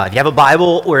If you have a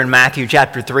Bible, we're in Matthew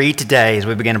chapter 3 today as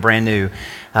we begin a brand new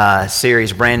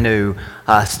series, brand new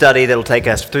study that'll take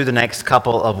us through the next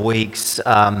couple of weeks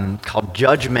called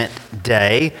Judgment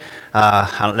Day.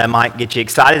 That might get you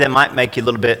excited. That might make you a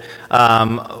little bit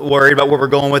worried about where we're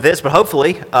going with this, but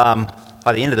hopefully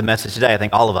by the end of the message today, I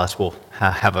think all of us will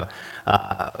have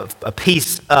a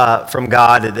peace from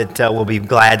God that we'll be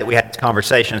glad that we had this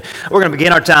conversation. We're going to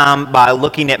begin our time by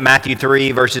looking at Matthew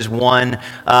 3, verses 1,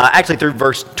 actually through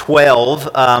verse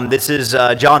 12. This is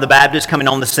John the Baptist coming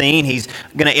on the scene. He's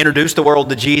going to introduce the world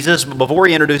to Jesus. But before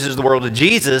he introduces the world to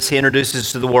Jesus, he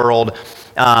introduces to the world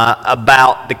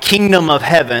about the kingdom of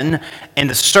heaven and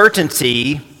the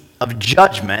certainty of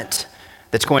judgment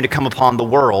that's going to come upon the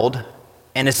world.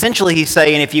 And essentially he's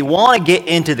saying if you want to get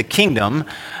into the kingdom,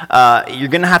 you're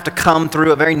going to have to come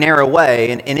through a very narrow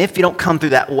way. And if you don't come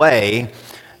through that way,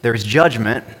 there's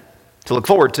judgment to look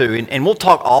forward to. And we'll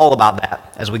talk all about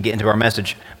that as we get into our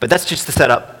message. But that's just the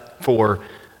setup for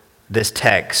this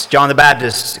text. John the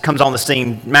Baptist comes on the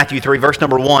scene, Matthew 3, verse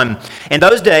number 1. In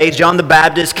those days, John the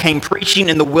Baptist came preaching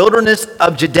in the wilderness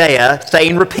of Judea,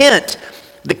 saying, "Repent,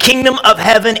 the kingdom of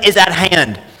heaven is at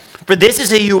hand. For this is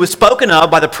he who was spoken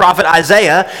of by the prophet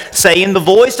Isaiah, saying, the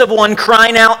voice of one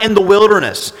crying out in the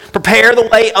wilderness, prepare the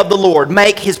way of the Lord,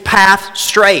 make his path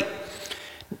straight."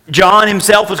 John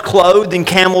himself was clothed in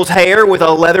camel's hair with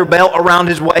a leather belt around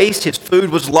his waist. His food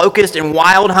was locust and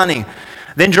wild honey.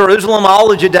 Then Jerusalem,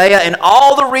 all of Judea, and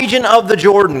all the region of the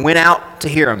Jordan went out to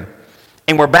hear him,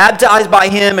 and were baptized by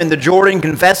him in the Jordan,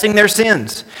 confessing their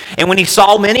sins. And when he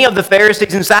saw many of the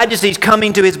Pharisees and Sadducees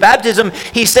coming to his baptism,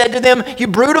 he said to them, "You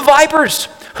brood of vipers,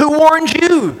 who warned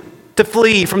you to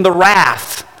flee from the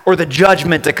wrath or the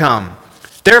judgment to come?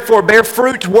 Therefore bear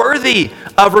fruit worthy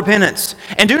of repentance.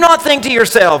 And do not think to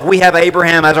yourself, we have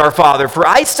Abraham as our father. For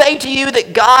I say to you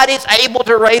that God is able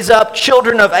to raise up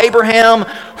children of Abraham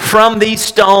from these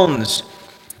stones.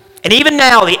 And even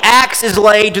now the axe is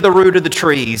laid to the root of the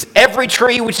trees. Every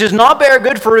tree which does not bear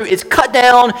good fruit is cut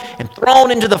down and thrown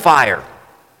into the fire.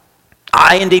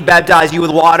 I indeed baptize you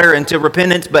with water unto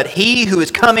repentance, but he who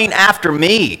is coming after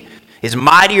me is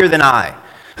mightier than I,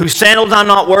 whose sandals I'm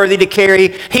not worthy to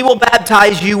carry. He will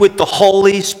baptize you with the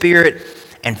Holy Spirit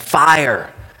and fire.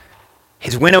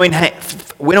 His winnowing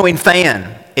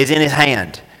fan is in his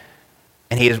hand.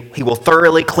 And he will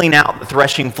thoroughly clean out the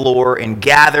threshing floor and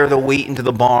gather the wheat into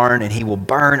the barn, and he will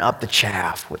burn up the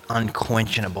chaff with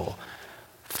unquenchable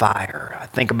fire." I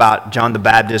think about John the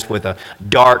Baptist with a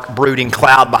dark, brooding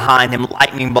cloud behind him,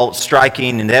 lightning bolts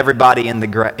striking, and everybody in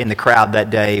the crowd that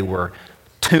day were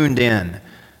tuned in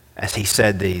as he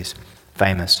said these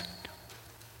famous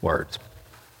words.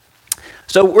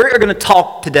 So we're going to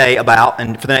talk today about,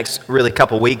 and for the next really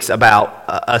couple weeks, about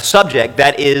a subject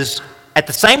that is at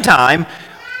the same time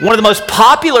one of the most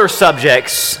popular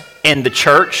subjects in the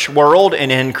church world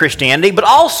and in Christianity, but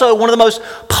also one of the most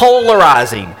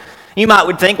polarizing. You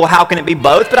would think, well, how can it be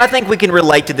both? But I think we can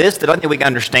relate to this, that I think we can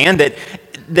understand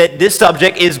that this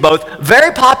subject is both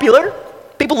very popular,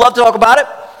 people love to talk about it,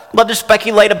 love to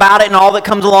speculate about it and all that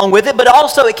comes along with it, but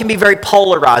also it can be very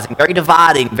polarizing, very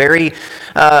dividing, very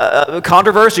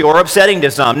controversial or upsetting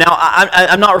to some. Now,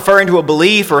 I'm not referring to a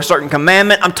belief or a certain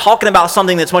commandment. I'm talking about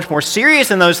something that's much more serious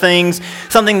than those things,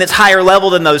 something that's higher level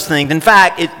than those things. In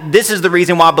fact, this is the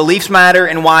reason why beliefs matter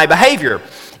and why behavior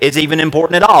is even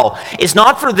important at all. It's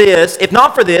not for this. If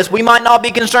not for this, we might not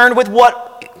be concerned with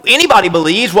what anybody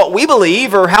believes, what we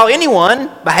believe, or how anyone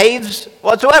behaves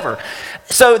whatsoever.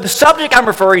 So the subject I'm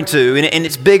referring to, and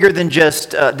it's bigger than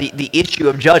just the issue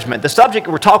of judgment. The subject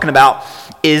we're talking about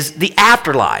is the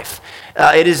afterlife.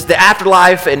 It is the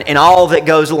afterlife and all that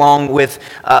goes along with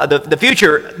the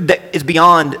future that is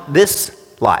beyond this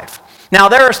life. Now,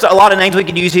 there are a lot of names we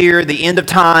could use here: the end of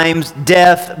times,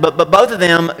 death, but both of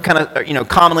them kind of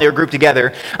commonly are grouped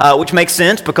together, which makes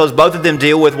sense because both of them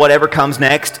deal with whatever comes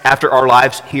next after our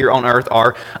lives here on earth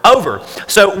are over.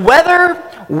 So whether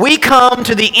we come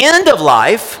to the end of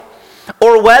life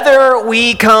or whether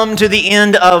we come to the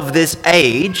end of this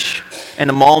age, in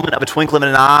a moment of a twinkling of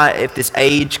an eye, if this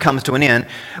age comes to an end,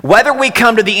 whether we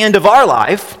come to the end of our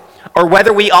life or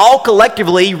whether we all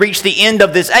collectively reach the end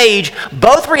of this age,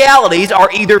 both realities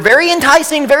are either very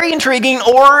enticing, very intriguing,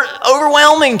 or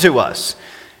overwhelming to us.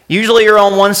 Usually you're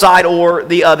on one side or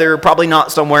the other, probably not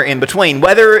somewhere in between.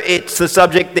 Whether it's the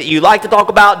subject that you like to talk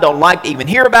about, don't like to even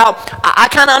hear about, I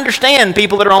kind of understand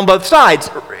people that are on both sides.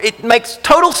 It makes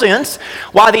total sense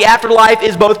why the afterlife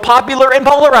is both popular and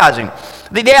polarizing.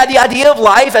 The idea of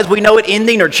life as we know it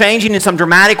ending or changing in some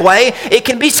dramatic way, it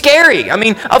can be scary. I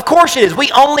mean, of course it is.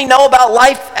 We only know about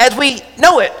life as we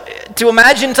know it. to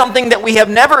imagine something that we have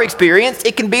never experienced,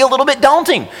 it can be a little bit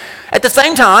daunting. At the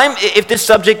same time, if this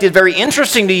subject is very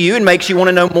interesting to you and makes you want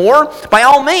to know more, by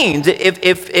all means,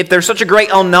 if there's such a great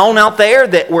unknown out there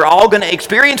that we're all going to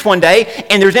experience one day,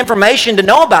 and there's information to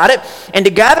know about it and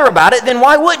to gather about it, then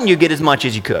why wouldn't you get as much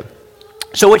as you could?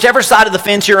 So whichever side of the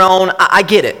fence you're on, I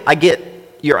get it. I get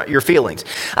your feelings.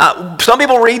 Some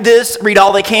people read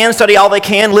all they can, study all they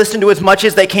can, listen to as much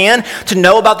as they can to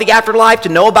know about the afterlife, to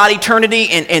know about eternity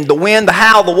and the when, the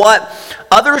how, the what.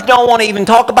 Others don't want to even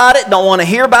talk about it, don't want to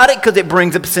hear about it because it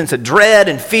brings up a sense of dread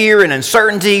and fear and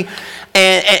uncertainty.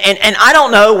 And I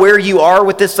don't know where you are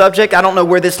with this subject. I don't know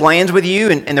where this lands with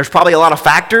you. And there's probably a lot of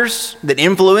factors that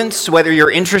influence whether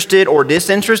you're interested or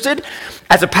disinterested.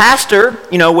 As a pastor,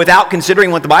 without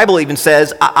considering what the Bible even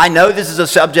says, I know this is a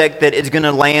subject that is going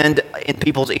to land in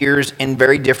people's ears in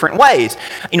very different ways.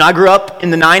 I grew up in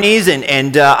the 90s,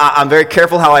 and I'm very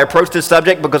careful how I approach this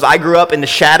subject because I grew up in the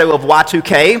shadow of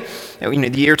Y2K.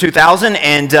 The year 2000,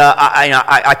 and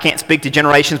I can't speak to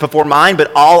generations before mine,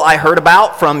 but all I heard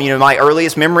about from my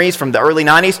earliest memories from the early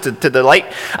 90s to the late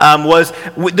was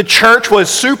the church was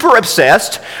super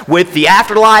obsessed with the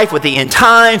afterlife, with the end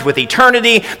times, with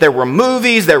eternity. There were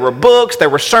movies, there were books,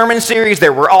 there were sermon series,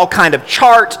 there were all kind of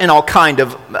charts and all kind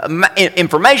of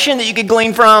information that you could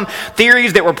glean from,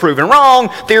 theories that were proven wrong,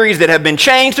 theories that have been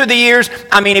changed through the years.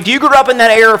 I mean, if you grew up in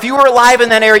that era, if you were alive in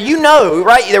that era,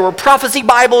 right? There were prophecy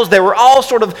Bibles, there were all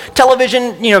sort of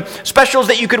television, specials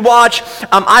that you could watch.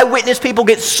 I witnessed people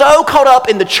get so caught up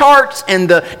in the charts and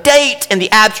the dates and the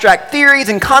abstract theories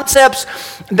and concepts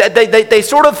that they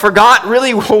sort of forgot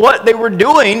really what they were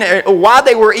doing, or why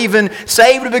they were even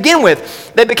saved to begin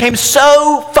with. They became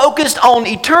so focused on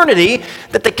eternity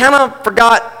that they kind of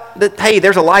forgot that, hey,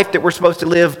 there's a life that we're supposed to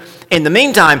live in the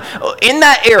meantime. In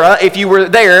that era, if you were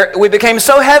there, we became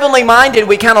so heavenly minded,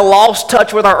 we kind of lost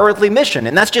touch with our earthly mission.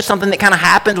 And that's just something that kind of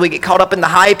happens. We get caught up in the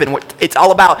hype, and it's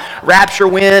all about rapture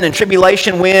when and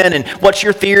tribulation when, and what's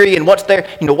your theory, and what's their,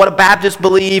 what do Baptists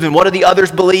believe, and what do the others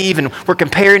believe, and we're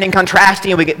comparing and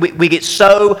contrasting, and we get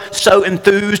so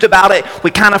enthused about it,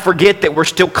 we kind of forget that we're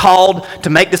still called to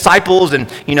make disciples, and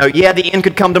the end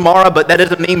could come tomorrow, but that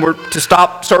doesn't mean we're to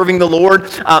stop serving the Lord.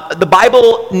 The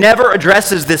Bible never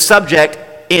addresses this subject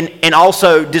and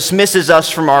also dismisses us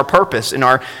from our purpose and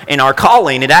our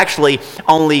calling. It actually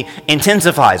only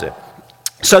intensifies it.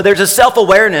 So there's a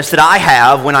self-awareness that I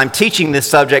have when I'm teaching this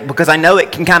subject, because I know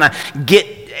it can kind of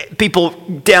get people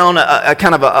down a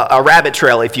kind of a rabbit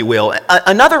trail, if you will.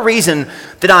 Another reason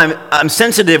that I'm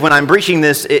sensitive when I'm preaching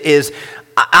this is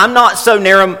I'm not so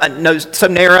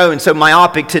narrow and so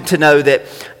myopic to know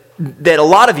that a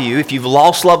lot of you, if you've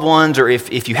lost loved ones, or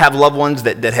if you have loved ones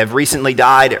that have recently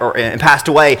died and passed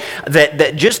away,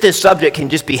 that just this subject can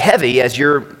just be heavy as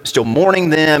you're still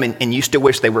mourning them and you still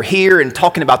wish they were here and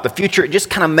talking about the future. It just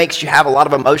kind of makes you have a lot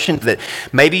of emotions that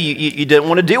maybe you didn't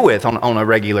want to deal with on a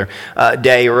regular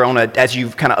day, or as you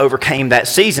kind of overcame that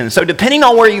season. So depending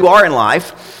on where you are in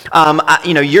life,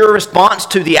 your response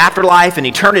to the afterlife and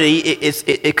eternity,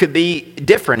 it could be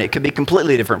different. It could be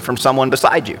completely different from someone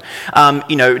beside you.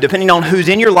 Depending on who's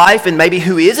in your life and maybe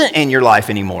who isn't in your life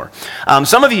anymore.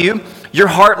 Some of you, your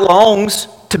heart longs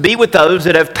to be with those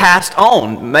that have passed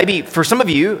on. Maybe for some of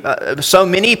you, so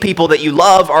many people that you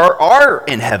love are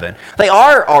in heaven. They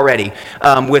are already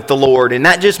with the Lord, and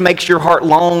that just makes your heart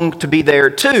long to be there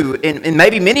too. And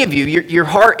maybe many of you, your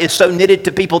heart is so knitted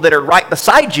to people that are right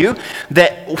beside you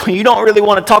that you don't really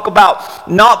want to talk about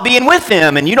not being with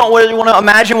them, and you don't really want to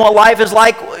imagine what life is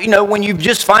like, when you've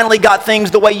just finally got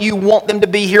things the way you want them to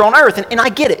be here on earth. And I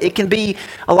get it. It can be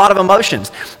a lot of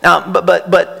emotions.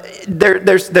 But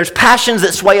there's passions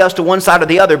that sway us to one side or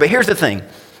the other. But here's the thing.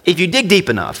 If you dig deep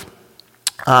enough,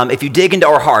 if you dig into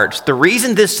our hearts, the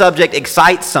reason this subject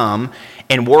excites some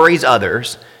and worries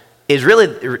others is really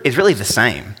the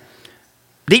same.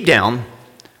 Deep down,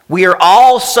 we are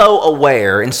all so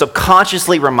aware and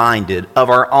subconsciously reminded of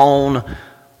our own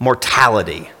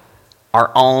mortality,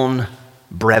 our own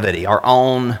brevity, our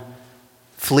own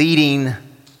fleeting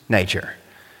nature.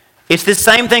 It's the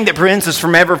same thing that prevents us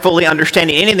from ever fully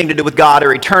understanding anything to do with God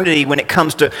or eternity when it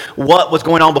comes to what was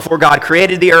going on before God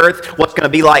created the earth, what it's going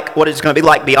to be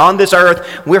like beyond this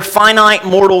earth. We're finite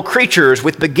mortal creatures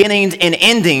with beginnings and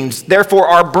endings. Therefore,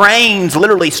 our brains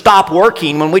literally stop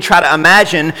working when we try to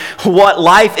imagine what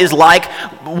life is like,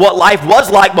 what life was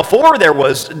like before there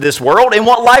was this world, and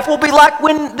what life will be like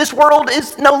when this world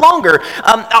is no longer.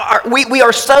 We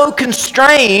are so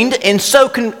constrained and so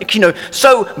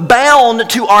bound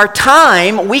to our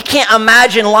time, we can't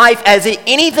imagine life as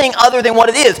anything other than what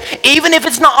it is. Even if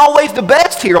it's not always the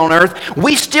best here on earth,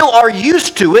 we still are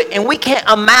used to it, and we can't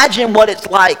imagine what it's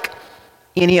like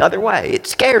any other way. It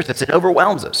scares us. It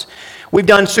overwhelms us. We've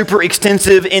done super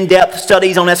extensive, in-depth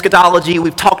studies on eschatology.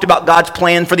 We've talked about God's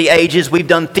plan for the ages. We've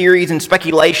done theories and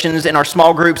speculations in our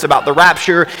small groups about the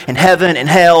rapture and heaven and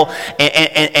hell.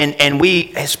 And we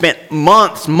have spent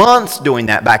months doing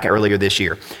that back earlier this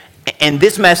year. And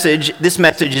this message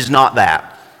is not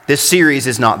that. This series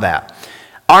is not that.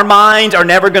 Our minds are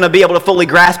never going to be able to fully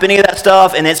grasp any of that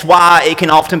stuff, and it's why it can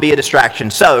often be a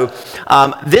distraction. So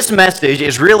this message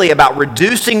is really about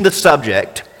reducing the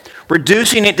subject,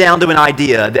 reducing it down to an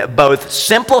idea that both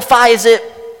simplifies it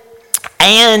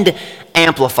and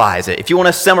amplifies it. If you want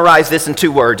to summarize this in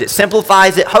 2 words, it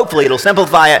simplifies it, hopefully it'll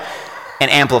simplify it and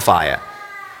amplify it.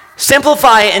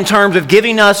 Simplify it in terms of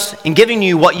giving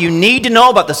you what you need to know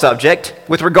about the subject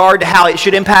with regard to how it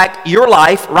should impact your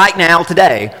life right now,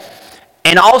 today.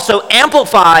 And also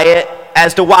amplify it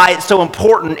as to why it's so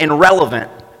important and relevant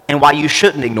and why you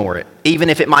shouldn't ignore it, even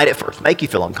if it might at first make you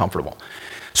feel uncomfortable.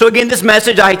 So again, this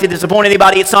message, I hate to disappoint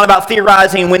anybody, it's not about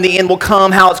theorizing when the end will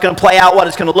come, how it's going to play out, what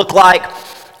it's going to look like.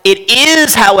 It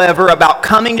is, however, about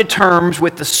coming to terms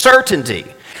with the certainty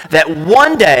that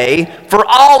one day, for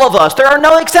all of us, there are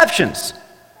no exceptions.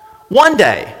 One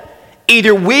day,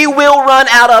 either we will run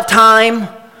out of time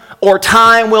or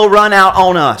time will run out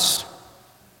on us.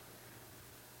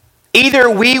 Either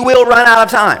we will run out of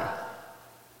time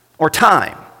or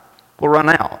time will run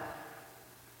out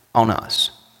on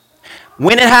us.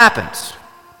 When it happens,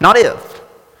 not if,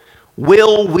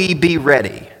 will we be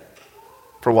ready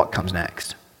for what comes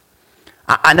next?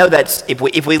 I know that's, if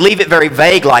we leave it very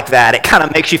vague like that, it kind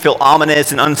of makes you feel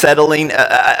ominous and unsettling.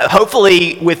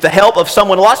 Hopefully, with the help of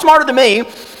someone a lot smarter than me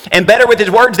and better with his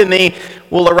words than me,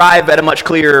 we'll arrive at a much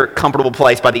clearer, comfortable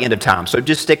place by the end of time. So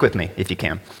just stick with me if you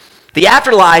can. The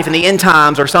afterlife and the end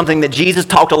times are something that Jesus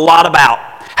talked a lot about.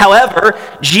 However,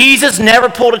 Jesus never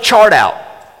pulled a chart out.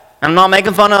 I'm not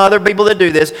making fun of other people that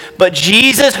do this, but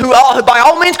Jesus, who by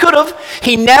all means could have,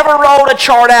 he never rolled a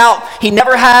chart out. He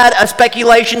never had a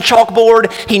speculation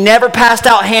chalkboard. He never passed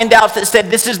out handouts that said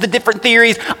this is the different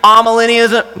theories,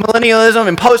 millennialism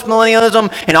and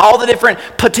postmillennialism, and all the different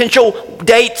potential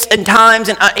dates and times.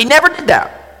 And he never did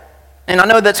that. And I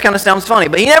know that kind of sounds funny,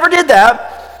 but he never did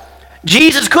that.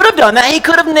 Jesus could have done that. He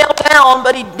could have nailed down,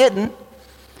 but he didn't.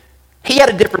 He had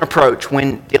a different approach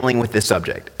when dealing with this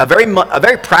subject, a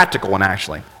very practical one,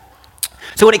 actually.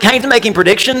 So when it came to making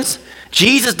predictions,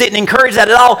 Jesus didn't encourage that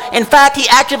at all. In fact, he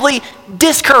actively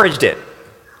discouraged it.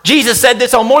 Jesus said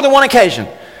this on more than one occasion.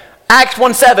 Acts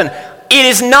 1:7, "It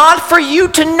is not for you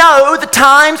to know the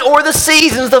times or the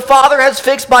seasons the Father has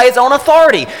fixed by his own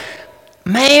authority."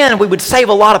 Man, we would save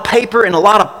a lot of paper and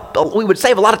we would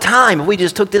save a lot of time if we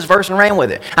just took this verse and ran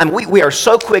with it. I mean, we are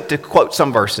so quick to quote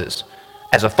some verses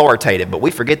as authoritative, but we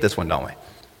forget this one, don't we?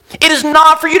 It is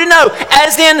not for you to know.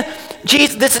 As in,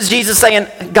 this is Jesus saying,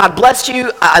 God bless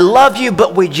you, I love you,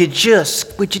 but would you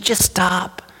just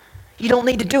stop? You don't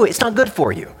need to do it. It's not good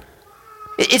for you.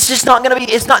 It's just not going to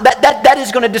be, it's not, that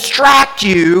is going to distract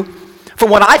you from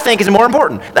what I think is more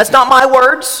important. That's not my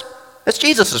words. That's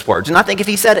Jesus' words. And I think if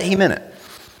he said it, he meant it.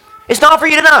 It's not for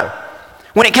you to know.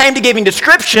 When it came to giving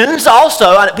descriptions,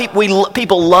 also,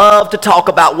 people love to talk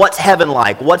about what's heaven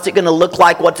like, what's it going to look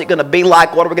like, what's it going to be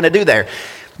like, what are we going to do there.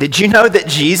 Did you know that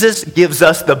Jesus gives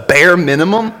us the bare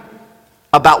minimum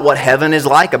about what heaven is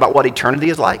like, about what eternity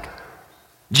is like?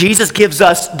 Jesus gives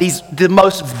us the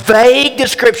most vague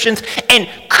descriptions, and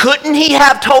couldn't he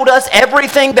have told us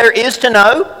everything there is to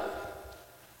know?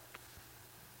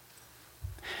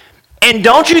 And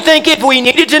don't you think if we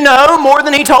needed to know more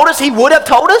than he told us, he would have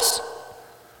told us?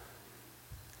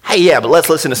 Hey, yeah, but let's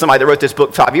listen to somebody that wrote this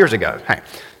book 5 years ago. Hey,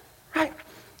 right?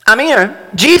 I mean,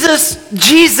 Jesus,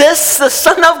 the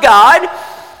Son of God,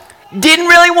 didn't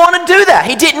really want to do that.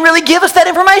 He didn't really give us that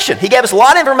information. He gave us a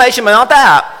lot of information, but not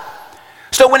that.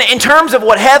 So in terms of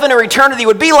what heaven or eternity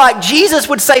would be like, Jesus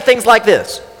would say things like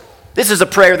this. This is a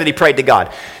prayer that he prayed to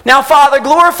God. Now, Father,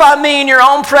 glorify me in your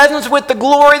own presence with the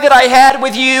glory that I had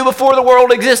with you before the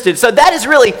world existed. So that is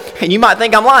really, and you might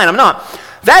think I'm lying, I'm not.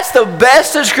 That's the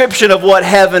best description of what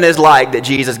heaven is like that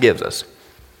Jesus gives us.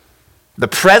 The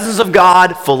presence of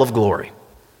God full of glory.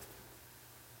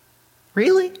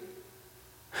 Really?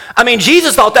 I mean,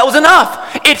 Jesus thought that was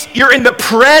enough. You're in the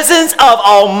presence of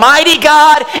Almighty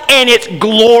God, and it's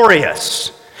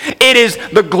glorious. It is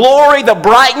the glory, the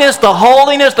brightness, the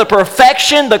holiness, the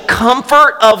perfection, the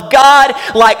comfort of God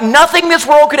like nothing this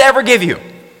world could ever give you.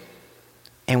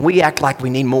 And we act like we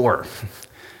need more.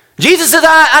 Jesus says,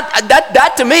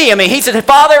 that to me, I mean, he said,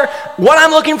 Father, what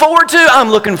I'm looking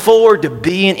forward to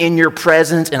being in your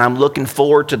presence, and I'm looking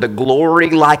forward to the glory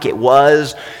like it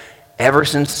was ever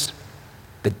since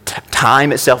the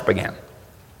time itself began.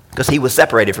 because he was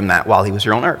separated from that while he was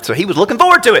here on earth. So he was looking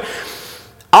forward to it.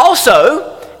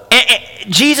 Also,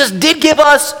 Jesus did give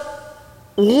us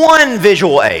one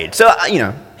visual aid. So,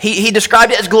 he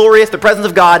described it as glorious, the presence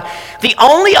of God. The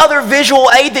only other visual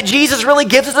aid that Jesus really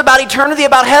gives us about eternity,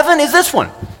 about heaven, is this one.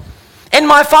 In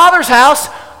my Father's house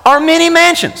are many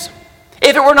mansions.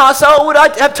 If it were not so, would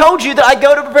I have told you that I'd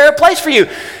go to prepare a place for you?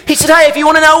 He said, hey, if you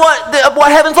want to know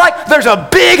what heaven's like, there's a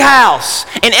big house.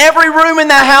 And every room in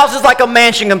that house is like a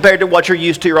mansion compared to what you're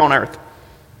used to on earth.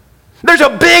 There's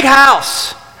a big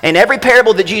house. And every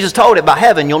parable that Jesus told about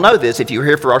heaven, you'll know this. If you were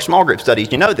here for our small group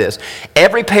studies, you know this.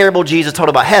 Every parable Jesus told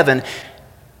about heaven,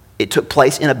 it took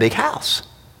place in a big house.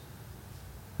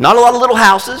 Not a lot of little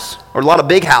houses or a lot of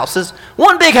big houses.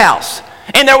 One big house.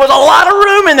 And there was a lot of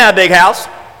room in that big house.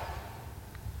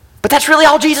 But that's really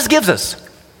all Jesus gives us.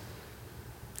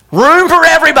 Room for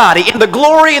everybody in the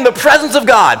glory and the presence of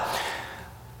God.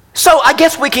 So I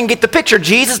guess we can get the picture.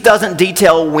 Jesus doesn't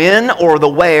detail when or the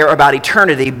where about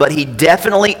eternity, but he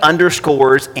definitely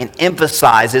underscores and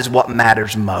emphasizes what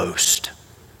matters most.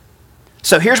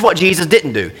 So here's what Jesus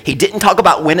didn't do. He didn't talk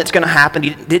about when it's going to happen. He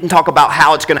didn't talk about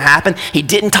how it's going to happen. He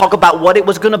didn't talk about what it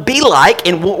was going to be like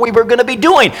and what we were going to be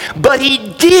doing. But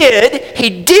he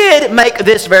did make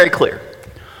this very clear.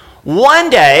 One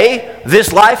day,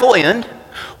 this life will end.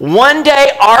 One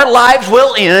day, our lives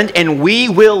will end, and we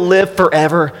will live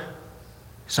forever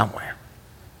somewhere.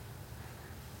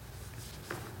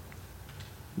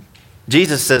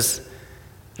 Jesus says,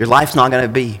 your life's not going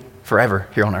to be forever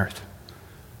here on earth.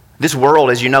 This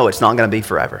world, as you know, it's not going to be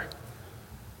forever.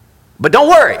 But don't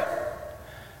worry.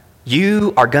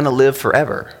 You are going to live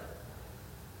forever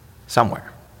somewhere.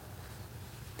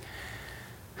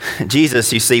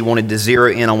 Jesus, you see, wanted to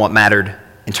zero in on what mattered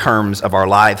in terms of our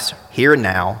lives here and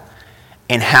now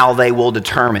and how they will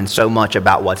determine so much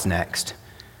about what's next.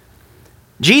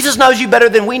 Jesus knows you better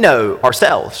than we know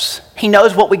ourselves. He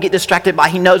knows what we get distracted by.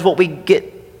 He knows what we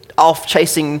get off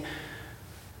chasing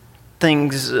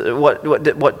things,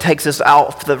 what takes us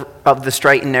out of the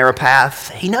straight and narrow path.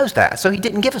 He knows that, so he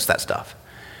didn't give us that stuff.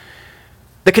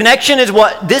 This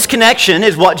connection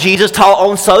is what Jesus taught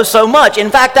on so much.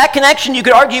 In fact, that connection, you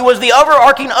could argue, was the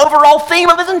overarching overall theme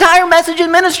of his entire message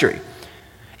and ministry.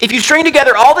 If you string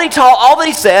together all that he taught, all that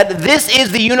he said, this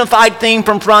is the unified theme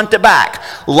from front to back.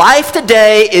 Life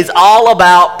today is all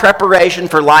about preparation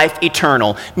for life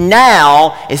eternal.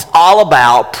 Now is all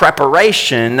about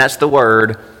preparation, that's the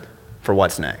word, for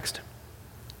what's next.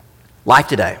 Life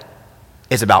today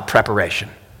is about preparation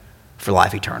for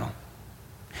life eternal.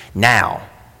 Now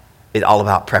is all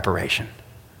about preparation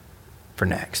for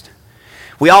next.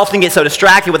 We often get so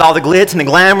distracted with all the glitz and the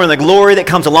glamour and the glory that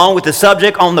comes along with the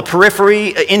subject on the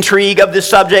periphery, intrigue of this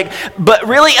subject. But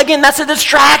really, again, that's a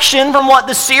distraction from what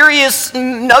the serious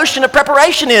notion of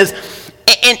preparation is.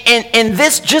 And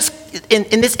this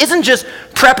isn't just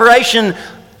preparation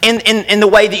in the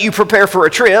way that you prepare for a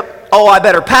trip. Oh, I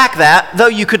better pack that, though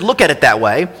you could look at it that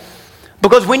way.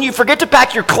 Because when you forget to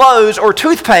pack your clothes or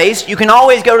toothpaste, you can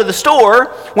always go to the store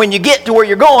when you get to where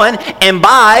you're going and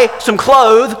buy some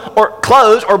clothes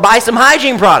or buy some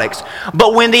hygiene products.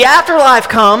 But when the afterlife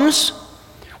comes,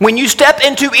 when you step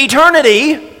into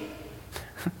eternity,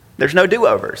 there's no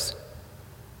do-overs.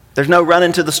 There's no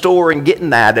running to the store and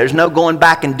getting that. There's no going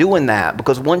back and doing that,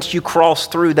 because once you cross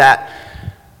through that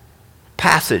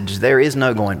passage, there is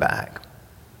no going back.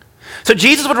 So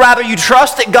Jesus would rather you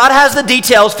trust that God has the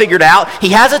details figured out. He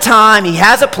has a time, he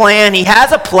has a plan, he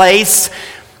has a place.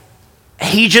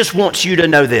 He just wants you to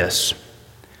know this,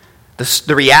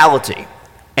 the reality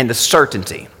and the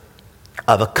certainty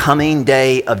of a coming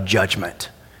day of judgment,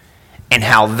 and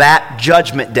how that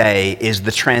judgment day is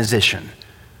the transition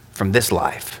from this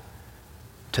life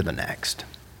to the next.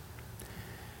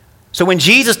 So when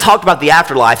Jesus talked about the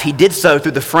afterlife, he did so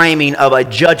through the framing of a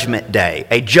judgment day,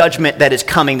 a judgment that is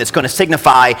coming that's going to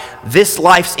signify this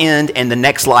life's end and the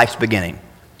next life's beginning.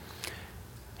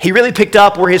 He really picked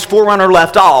up where his forerunner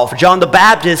left off. John the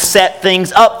Baptist set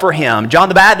things up for him. John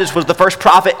the Baptist was the first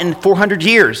prophet in 400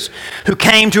 years who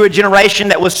came to a generation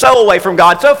that was so away from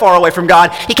God, so far away from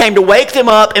God. He came to wake them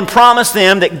up and promise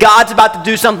them that God's about to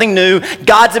do something new.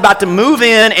 God's about to move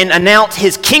in and announce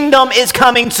his kingdom is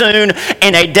coming soon,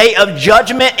 and a day of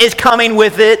judgment is coming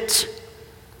with it.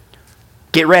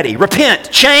 Get ready. Repent.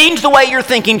 Change the way you're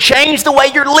thinking. Change the way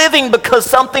you're living, because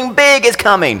something big is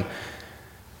coming.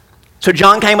 So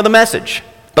John came with a message.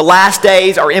 The last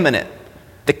days are imminent.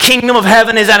 The kingdom of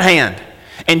heaven is at hand.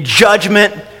 And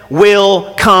judgment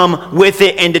will come with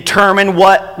it and determine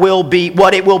what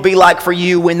it will be like for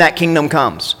you when that kingdom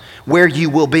comes. Where you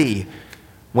will be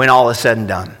when all is said and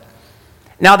done.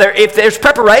 Now, if there's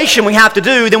preparation we have to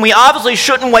do, then we obviously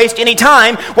shouldn't waste any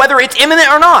time, whether it's imminent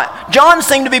or not. John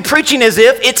seemed to be preaching as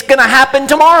if it's going to happen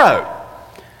tomorrow.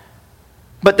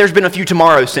 But there's been a few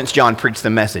tomorrows since John preached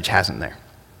the message, hasn't there?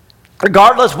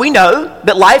 Regardless, we know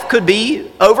that life could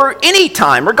be over any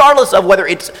time, regardless of whether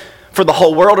it's for the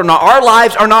whole world or not. Our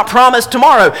lives are not promised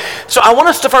tomorrow. So I want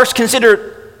us to first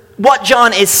consider what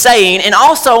John is saying, and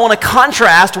also I want to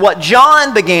contrast what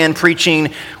John began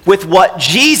preaching with what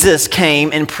Jesus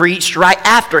came and preached right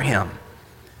after him.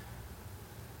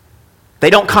 They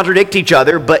don't contradict each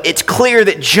other, but it's clear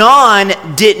that John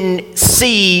didn't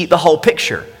see the whole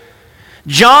picture.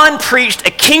 John preached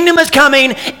a kingdom is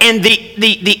coming, and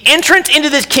the entrance into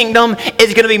this kingdom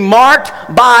is going to be marked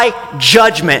by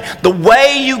judgment. The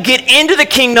way you get into the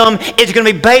kingdom is going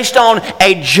to be based on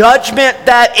a judgment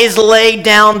that is laid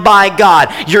down by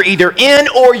God. You're either in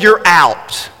or you're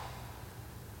out.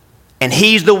 And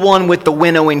he's the one with the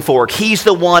winnowing fork. He's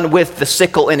the one with the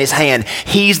sickle in his hand.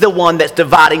 He's the one that's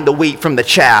dividing the wheat from the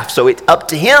chaff. So it's up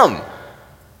to him.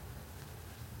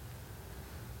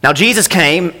 Now Jesus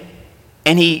came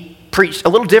and he preached a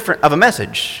little different of a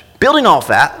message, building off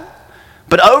that.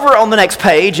 But over on the next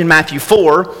page in Matthew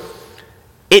 4,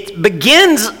 it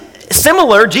begins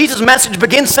similar. Jesus' message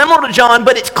begins similar to John,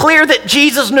 but it's clear that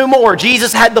Jesus knew more.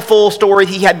 Jesus had the full story.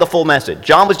 He had the full message.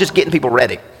 John was just getting people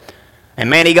ready. And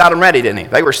man, he got them ready, didn't he?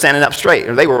 They were standing up straight.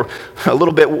 Or they were a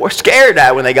little bit scared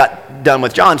when they got done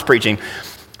with John's preaching.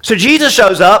 So Jesus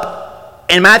shows up,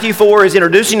 and Matthew 4 is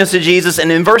introducing us to Jesus.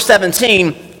 And in verse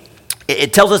 17,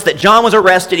 it tells us that John was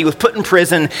arrested, he was put in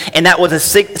prison, and that was a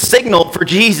signal for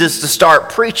Jesus to start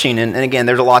preaching. And again,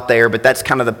 there's a lot there, but that's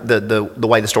kind of the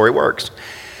way the story works.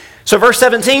 So verse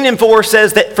 17 and 4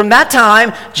 says that from that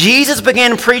time, Jesus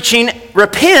began preaching,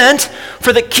 repent,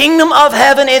 for the kingdom of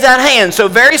heaven is at hand. So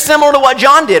very similar to what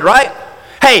John did, right?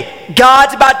 Hey,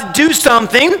 God's about to do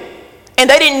something, and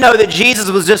they didn't know that Jesus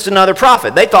was just another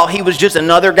prophet. They thought he was just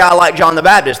another guy like John the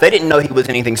Baptist. They didn't know he was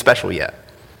anything special yet.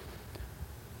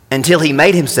 Until he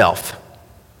made himself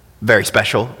very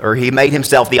special, or he made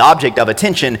himself the object of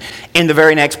attention in the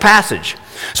very next passage.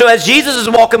 So as Jesus is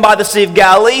walking by the Sea of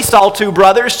Galilee, he saw two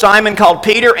brothers, Simon called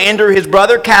Peter, Andrew his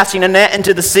brother, casting a net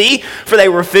into the sea, for they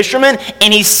were fishermen.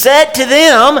 And he said to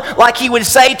them, like he would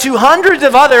say to hundreds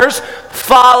of others,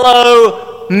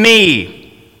 follow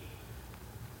me.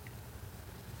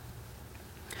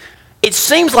 It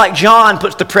seems like John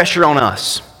puts the pressure on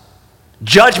us.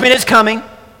 Judgment is coming.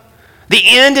 The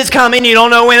end is coming. You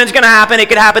don't know when it's going to happen. It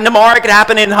could happen tomorrow. It could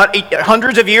happen in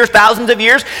hundreds of years, thousands of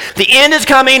years. The end is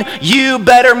coming. You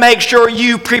better make sure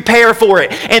you prepare for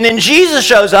it. And then Jesus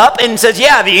shows up and says,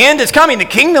 yeah, the end is coming. The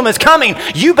kingdom is coming.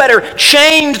 You better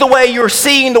change the way you're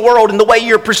seeing the world and the way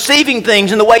you're perceiving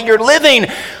things and the way you're living.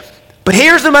 But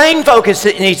here's the main focus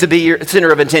that needs to be your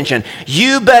center of attention.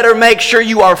 You better make sure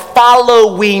you are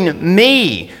following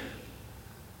me.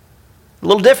 A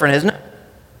little different, isn't it?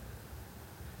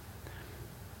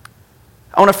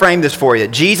 I want to frame this for you.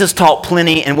 Jesus taught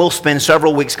plenty, and we'll spend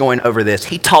several weeks going over this.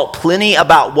 He taught plenty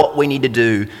about what we need to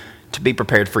do to be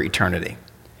prepared for eternity,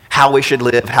 how we should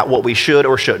live, what we should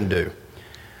or shouldn't do.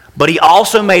 But he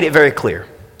also made it very clear.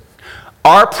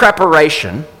 Our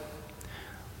preparation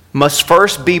must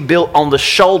first be built on the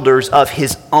shoulders of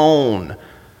his own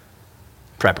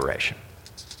preparation.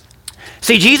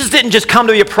 See, Jesus didn't just come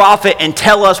to be a prophet and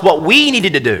tell us what we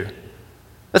needed to do.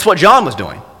 That's what John was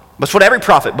doing. That's what every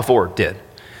prophet before did.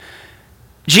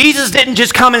 Jesus didn't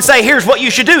just come and say, here's what you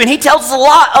should do. And he tells us a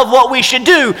lot of what we should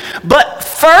do. But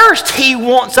first, he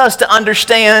wants us to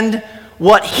understand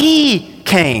what he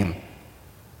came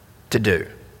to do.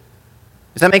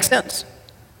 Does that make sense?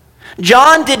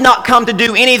 John did not come to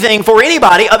do anything for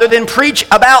anybody other than preach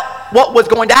about what was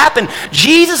going to happen.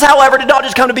 Jesus, however, did not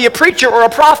just come to be a preacher or a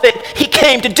prophet. He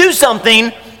came to do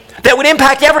something that would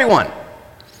impact everyone.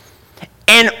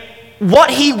 And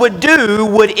what he would do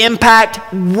would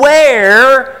impact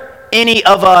where any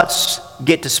of us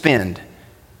get to spend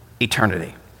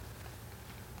eternity.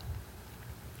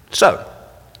 So,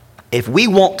 if we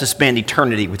want to spend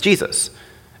eternity with Jesus,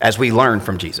 as we learn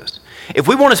from Jesus, if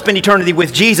we want to spend eternity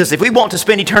with Jesus, if we want to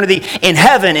spend eternity in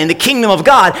heaven, in the kingdom of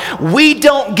God, we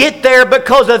don't get there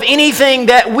because of anything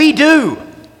that we do.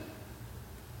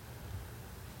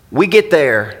 We get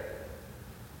there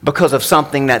because of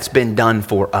something that's been done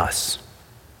for us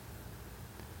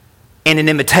and an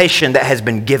invitation that has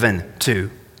been given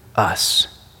to us.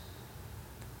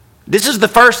 This is the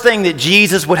first thing that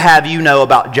Jesus would have you know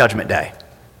about Judgment Day.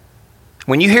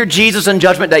 When you hear Jesus on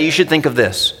Judgment Day, you should think of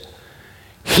this.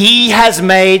 He has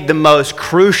made the most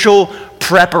crucial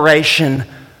preparation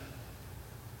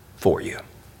for you.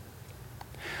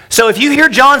 So if you hear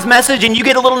John's message and you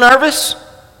get a little nervous,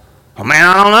 oh man,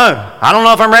 I don't know. I don't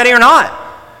know if I'm ready or not.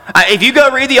 If you go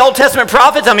read the Old Testament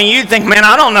prophets, you think, man,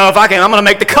 I don't know if I'm going to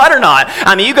make the cut or not.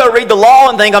 You go read the law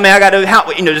and think, I got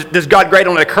to, does God grade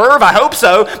on a curve? I hope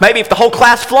so. Maybe if the whole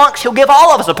class flunks, he'll give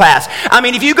all of us a pass.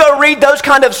 If you go read those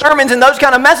kind of sermons and those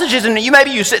kind of messages, and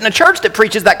maybe you sit in a church that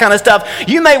preaches that kind of stuff,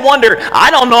 you may wonder,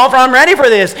 I don't know if I'm ready for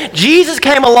this. Jesus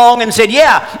came along and said,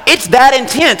 yeah, it's that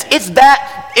intense. It's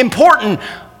that important.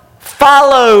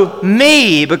 Follow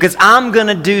me, because I'm going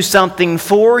to do something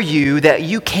for you that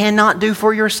you cannot do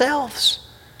for yourselves.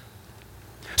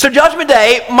 So Judgment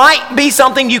Day might be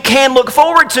something you can look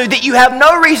forward to, that you have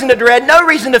no reason to dread, no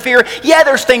reason to fear. Yeah,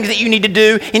 there's things that you need to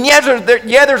do, and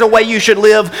there's a way you should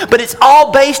live, but it's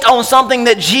all based on something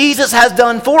that Jesus has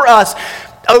done for us.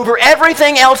 Over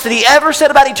everything else that he ever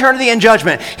said about eternity and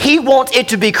judgment, he wants it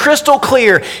to be crystal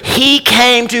clear. He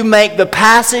came to make the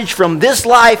passage from this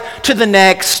life to the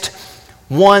next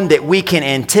one that we can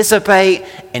anticipate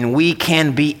and we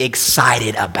can be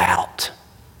excited about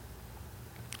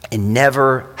and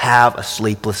never have a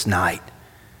sleepless night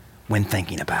when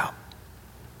thinking about.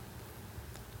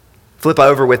 Flip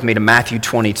over with me to Matthew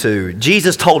 22.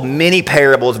 Jesus told many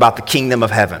parables about the kingdom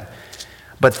of heaven,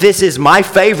 but this is my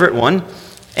favorite one,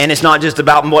 and it's not just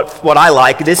about what I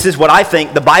like. This is what I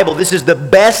think the Bible, this is the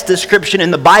best description in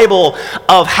the Bible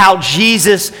of how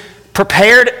Jesus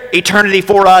prepared eternity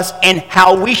for us and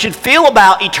how we should feel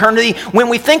about eternity when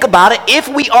we think about it if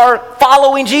we are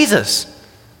following Jesus.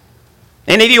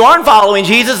 And if you aren't following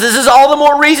Jesus, this is all the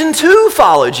more reason to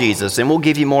follow Jesus, and we'll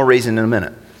give you more reason in a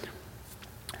minute.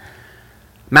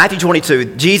 Matthew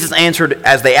 22, Jesus answered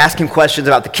as they asked him questions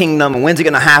about the kingdom and when's it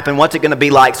going to happen, what's it going to be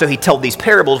like. So he told these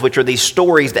parables, which are these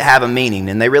stories that have a meaning,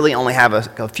 and they really only have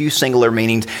a few singular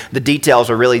meanings. The details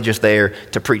are really just there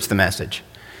to preach the message.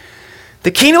 The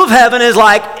kingdom of heaven is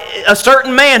like a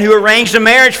certain man who arranged a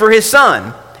marriage for his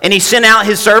son. And he sent out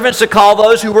his servants to call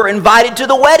those who were invited to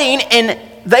the wedding, and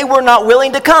they were not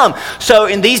willing to come. So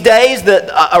in these days,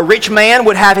 a rich man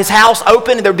would have his house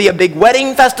open, and there would be a big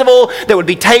wedding festival. There would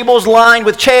be tables lined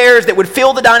with chairs that would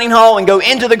fill the dining hall and go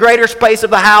into the greater space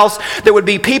of the house. There would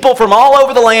be people from all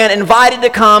over the land invited to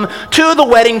come to the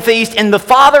wedding feast, and the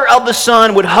father of the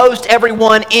son would host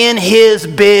everyone in his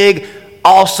big,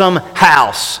 awesome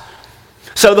house.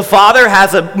 So the father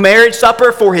has a marriage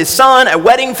supper for his son, a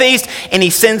wedding feast, and he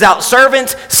sends out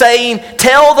servants saying,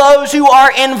 tell those who are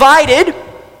invited.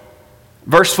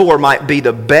 Verse 4 might be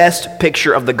the best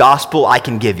picture of the gospel I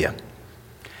can give you.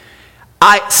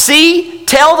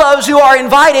 Tell those who are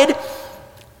invited,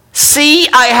 see,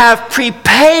 I have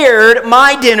prepared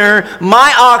my dinner,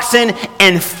 my oxen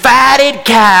and fatted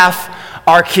calf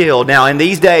are killed. Now, in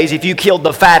these days, if you killed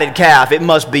the fatted calf, it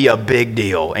must be a big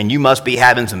deal, and you must be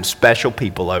having some special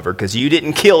people over, because you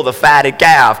didn't kill the fatted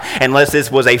calf unless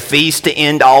this was a feast to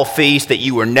end all feasts that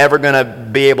you were never going to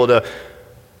be able to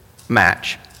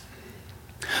match.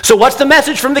 So what's the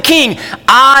message from the king?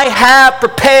 I have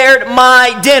prepared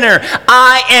my dinner.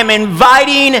 I am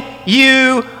inviting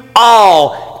you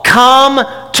all. Come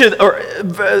to,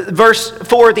 verse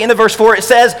 4, at the end of verse 4, it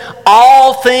says,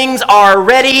 all things are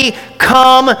ready.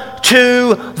 Come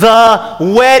to the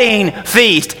wedding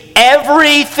feast.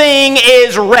 Everything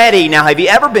is ready. Now, have you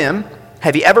ever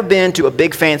been to a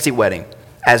big fancy wedding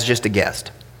as just a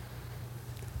guest?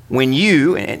 When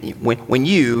you,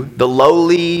 the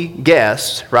lowly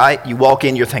guest, right, you walk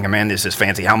in, you're thinking, man, this is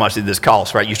fancy. How much did this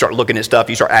cost, right? You start looking at stuff.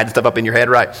 You start adding stuff up in your head,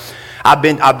 right?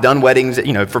 I've done weddings,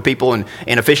 for people and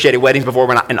officiated weddings before.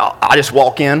 I just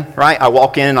walk in, right? I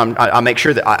walk in and I make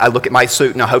sure that I look at my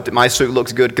suit and I hope that my suit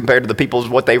looks good compared to the people's,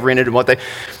 what they've rented and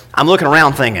I'm looking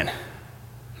around thinking,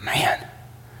 man,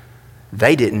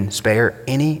 they didn't spare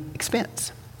any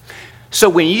expense. So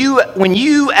when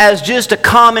you as just a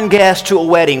common guest to a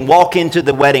wedding, walk into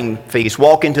the wedding feast,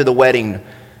 walk into the wedding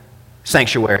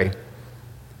sanctuary,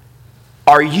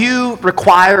 are you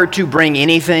required to bring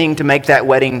anything to make that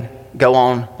wedding go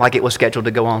on like it was scheduled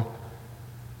to go on?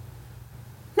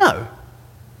 No.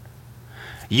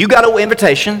 You got an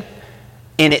invitation,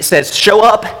 and it says show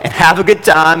up and have a good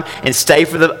time and stay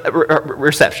for the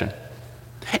reception.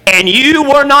 And you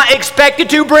were not expected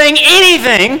to bring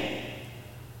anything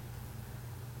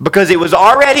because it was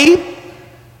already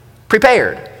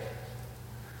prepared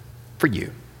for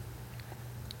you.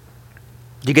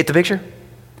 Do you get the picture?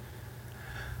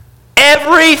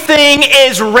 Everything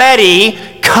is ready.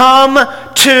 Come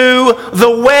to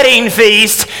the wedding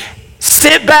feast.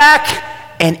 Sit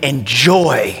back and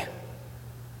enjoy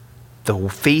the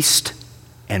feast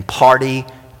and party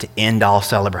to end all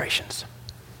celebrations.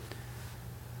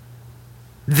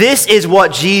 This is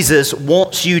what Jesus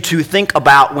wants you to think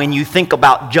about when you think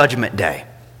about Judgment Day.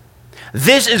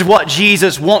 This is what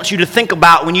Jesus wants you to think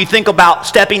about when you think about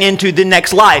stepping into the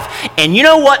next life. And you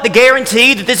know what the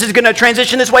guarantee that this is going to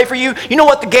transition this way for you? You know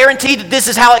what the guarantee that this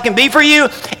is how it can be for you?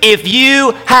 If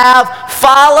you have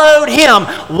followed him.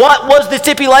 What was the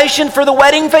stipulation for the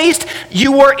wedding feast?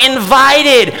 You were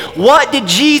invited. What did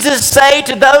Jesus say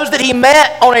to those that he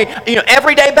met on a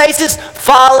everyday basis?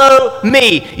 Follow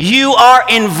me. You are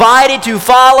invited to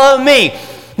follow me.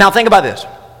 Now think about this.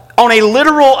 On a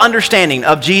literal understanding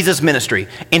of Jesus' ministry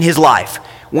in his life,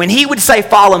 when he would say,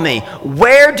 follow me,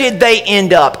 where did they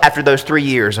end up after those 3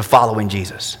 years of following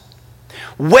Jesus?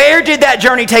 Where did that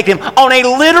journey take them? On a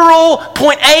literal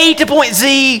point A to point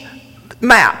Z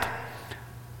map.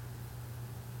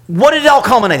 What did it all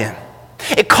culminate in?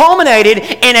 It culminated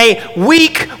in a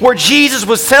week where Jesus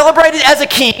was celebrated as a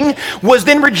king, was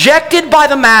then rejected by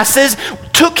the masses,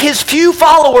 took his few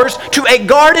followers to a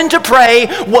garden to pray,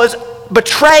 was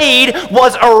betrayed,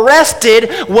 was arrested,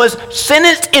 was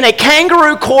sentenced in a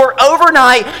kangaroo court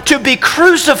overnight to be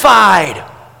crucified.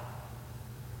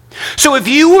 So if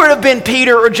you would have been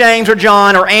Peter or James or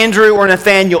John or Andrew or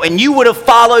Nathaniel and you would have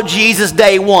followed Jesus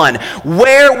day one,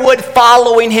 where would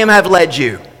following him have led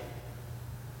you?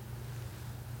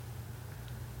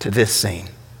 To this scene.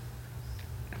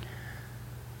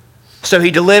 So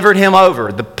he delivered him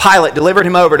over. The Pilate delivered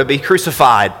him over to be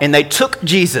crucified. And they took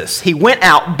Jesus. He went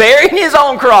out bearing his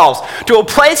own cross to a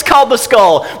place called the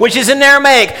Skull, which is in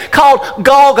Aramaic called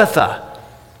Golgotha.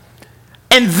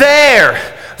 And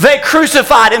there they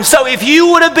crucified him. So if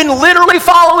you would have been literally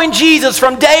following Jesus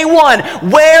from day one,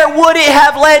 where would it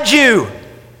have led you?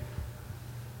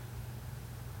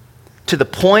 To the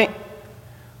point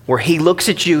where he looks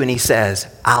at you and he says,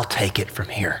 I'll take it from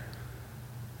here.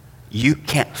 You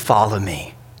can't follow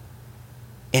me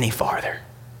any farther.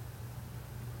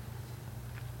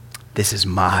 This is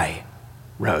my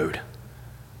road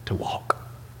to walk.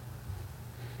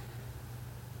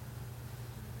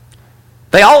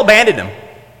 They all abandoned him,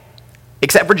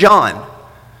 except for John,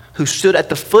 who stood at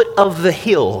the foot of the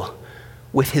hill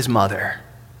with his mother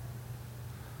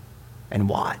and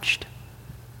watched.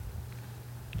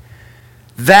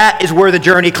 That is where the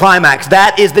journey climaxed.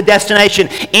 That is the destination.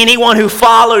 Anyone who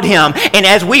followed him. And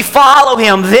as we follow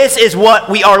him, this is what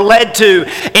we are led to.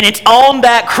 And it's on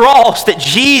that cross that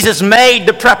Jesus made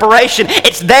the preparation.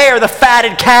 It's there the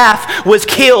fatted calf was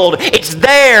killed. It's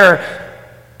there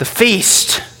the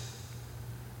feast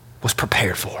was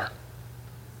prepared for.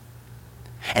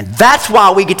 And that's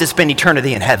why we get to spend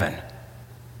eternity in heaven.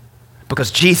 Because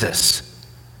Jesus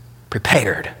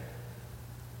prepared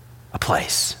a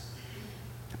place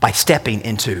by stepping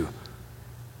into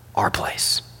our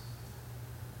place.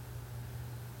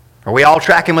 Are we all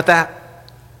tracking with that?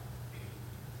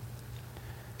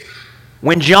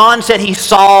 When John said he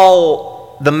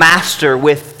saw the master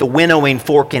with the winnowing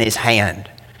fork in his hand,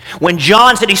 when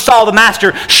John said he saw the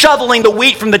master shoveling the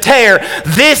wheat from the tare,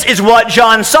 this is what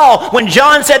John saw. When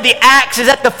John said the axe is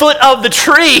at the foot of the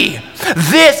tree,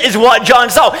 this is what John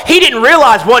saw. He didn't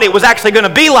realize what it was actually going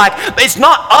to be like. It's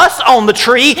not us on the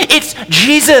tree, it's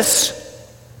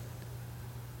Jesus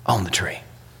on the tree.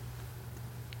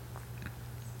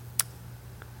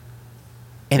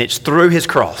 And it's through his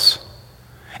cross,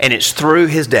 and it's through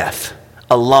his death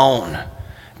alone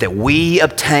that we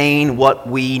obtain what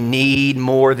we need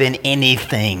more than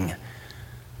anything: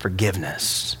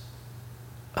 forgiveness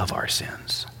of our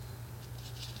sins.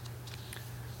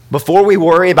 Before we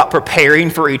worry about preparing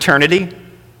for eternity,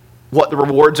 what the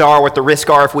rewards are, what the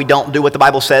risks are if we don't do what the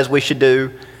Bible says we should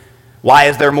do, why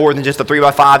is there more than just a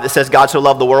 3x5 that says God so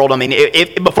loved the world? I mean,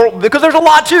 because there's a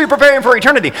lot to preparing for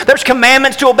eternity. There's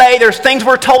commandments to obey, there's things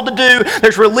we're told to do,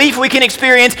 there's relief we can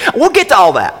experience. We'll get to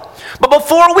all that. But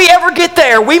before we ever get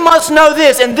there, we must know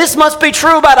this, and this must be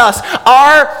true about us.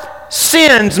 Our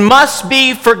sins must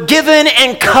be forgiven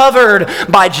and covered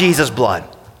by Jesus' blood.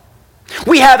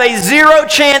 We have a zero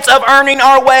chance of earning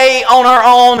our way on our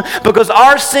own because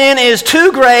our sin is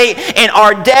too great and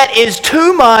our debt is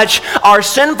too much. Our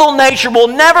sinful nature will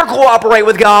never cooperate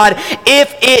with God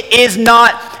if it is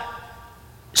not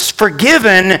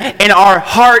forgiven and our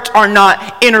hearts are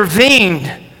not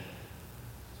intervened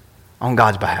on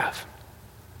God's behalf.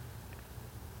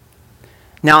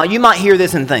 Now, you might hear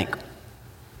this and think,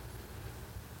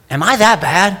 am I that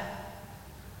bad?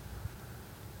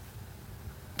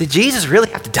 Did Jesus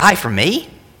really have to die for me?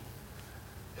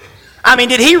 I mean,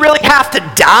 did he really have to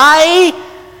die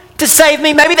to save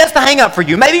me? Maybe that's the hang up for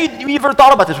you. Maybe you've ever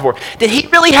thought about this before. Did he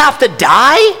really have to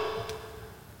die?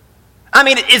 I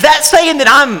mean, is that saying that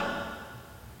I'm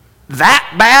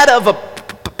that bad of a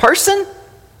person?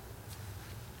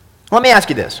 Let me ask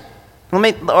you this.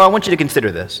 I want you to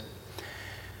consider this.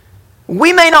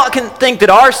 We may not think that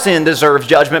our sin deserves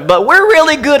judgment, but we're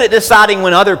really good at deciding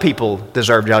when other people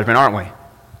deserve judgment, aren't we?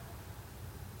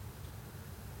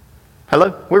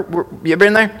 Hello? You ever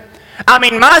been there? I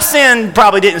mean, my sin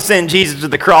probably didn't send Jesus to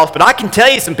the cross, but I can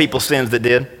tell you some people's sins that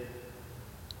did.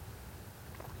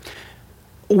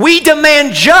 We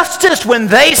demand justice when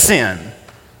they sin,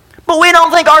 but we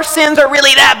don't think our sins are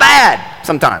really that bad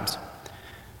sometimes.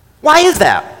 Why is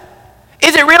that?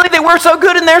 Is it really that we're so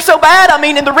good and they're so bad? I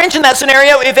mean, in the wrench in that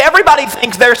scenario, if everybody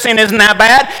thinks their sin isn't that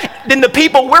bad, then the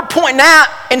people we're pointing at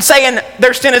and saying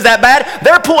their sin is that bad,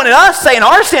 they're pointing at us saying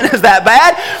our sin is that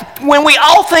bad, when we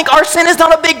all think our sin is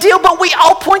not a big deal, but we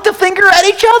all point the finger at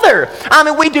each other. I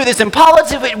mean, we do this in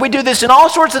politics, we do this in all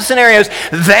sorts of scenarios.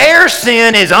 Their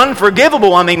sin is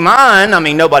unforgivable. I mean, mine,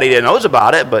 nobody knows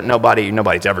about it, but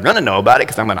nobody's ever going to know about it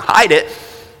because I'm going to hide it.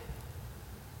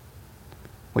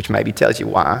 Which maybe tells you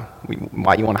why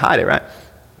you want to hide it, right?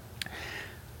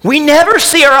 We never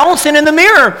see our own sin in the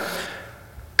mirror.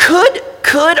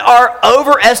 Could our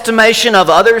overestimation of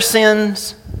other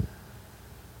sins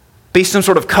be some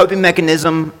sort of coping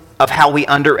mechanism of how we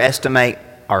underestimate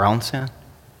our own sin?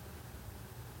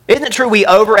 Isn't it true we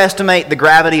overestimate the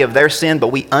gravity of their sin, but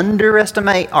we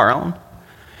underestimate our own?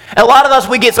 A lot of us,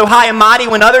 we get so high and mighty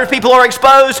when other people are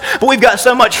exposed, but we've got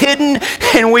so much hidden,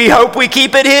 and we hope we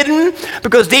keep it hidden,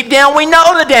 because deep down we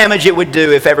know the damage it would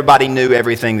do if everybody knew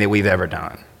everything that we've ever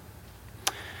done.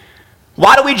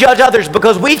 Why do we judge others?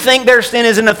 Because we think their sin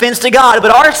is an offense to God,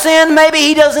 but our sin, maybe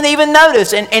He doesn't even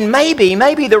notice. And maybe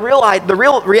the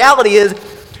real reality is,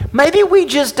 maybe we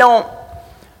just don't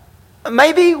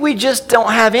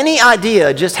have any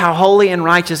idea just how holy and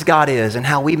righteous God is and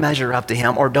how we measure up to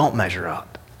Him or don't measure up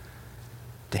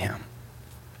to Him.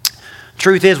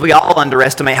 Truth is, we all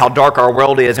underestimate how dark our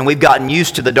world is, and we've gotten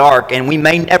used to the dark, and we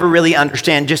may never really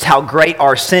understand just how great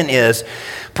our sin is.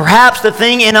 Perhaps the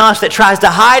thing in us that tries to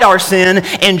hide our sin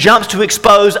and jumps to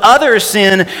expose others'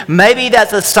 sin, maybe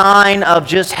that's a sign of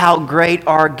just how great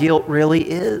our guilt really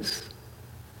is.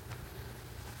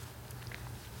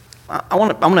 I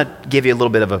want to give you a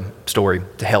little bit of a story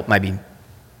to help maybe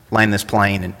land this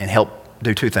plane and help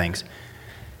do two things.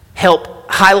 Help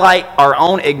highlight our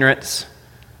own ignorance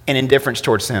and indifference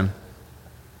towards sin,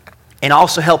 and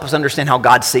also help us understand how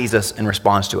God sees us and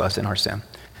responds to us in our sin.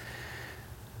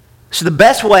 So the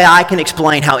best way I can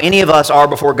explain how any of us are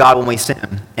before God when we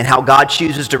sin and how God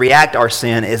chooses to react to our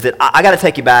sin is that I got to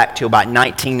take you back to about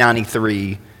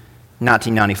 1993,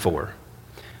 1994.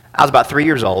 I was about 3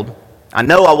 years old. I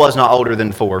know I was not older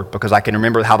than 4 because I can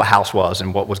remember how the house was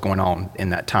and what was going on in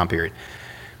that time period.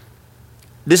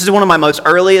 This is one of my most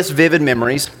earliest vivid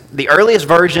memories. The earliest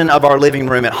version of our living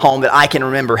room at home that I can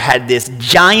remember had this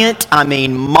giant,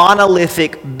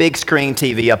 monolithic big screen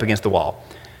TV up against the wall.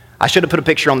 I should have put a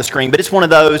picture on the screen, but it's one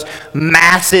of those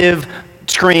massive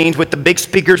screens with the big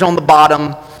speakers on the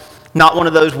bottom, not one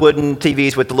of those wooden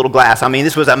TVs with the little glass.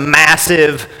 This was a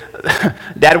massive,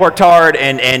 Dad worked hard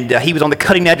and he was on the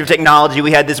cutting edge of technology.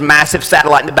 We had this massive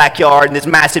satellite in the backyard and this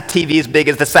massive TV as big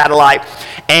as the satellite.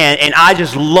 And I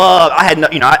just loved,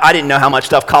 I didn't know how much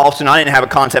stuff cost, and I didn't have a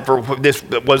concept for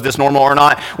was this normal or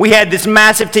not. We had this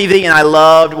massive TV, and I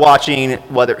loved watching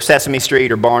whether Sesame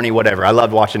Street or Barney, whatever. I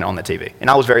loved watching it on the TV, and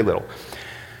I was very little.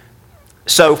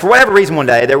 So for whatever reason one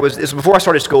day, this was before I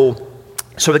started school.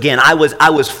 So again, I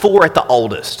was 4 at the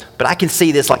oldest, but I can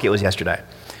see this like it was yesterday.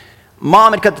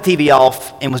 Mom had cut the TV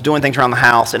off and was doing things around the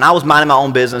house, and I was minding my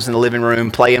own business in the living room,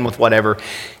 playing with whatever,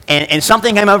 and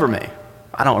something came over me.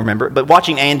 I don't remember it, but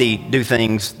watching Andy do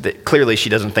things that clearly she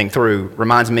doesn't think through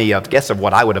reminds me of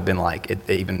what I would have been like,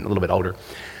 even a little bit older.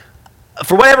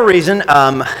 For whatever reason,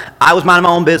 I was minding my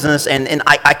own business, and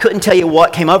I couldn't tell you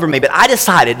what came over me, but I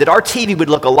decided that our TV would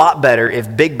look a lot better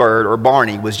if Big Bird or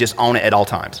Barney was just on it at all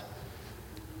times.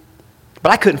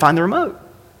 But I couldn't find the remote.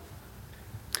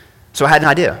 So I had an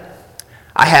idea.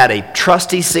 I had a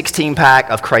trusty 16-pack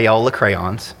of Crayola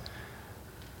crayons,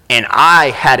 and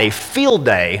I had a field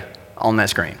day on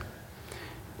that screen.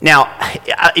 Now,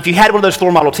 if you had one of those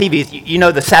floor model TVs, you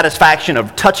know the satisfaction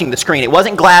of touching the screen. It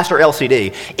wasn't glass or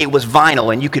LCD. It was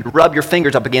vinyl, and you could rub your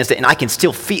fingers up against it, and I can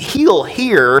still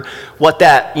hear what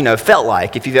that felt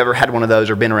like if you've ever had one of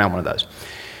those or been around one of those.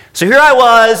 So here I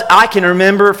was. I can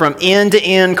remember from end to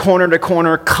end, corner to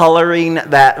corner, coloring those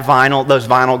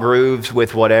vinyl grooves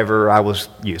with whatever I was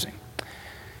using.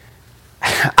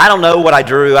 I don't know what I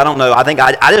drew. I don't know. I think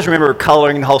I just remember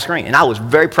coloring the whole screen, and I was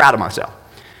very proud of myself.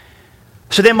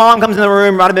 So then Mom comes in the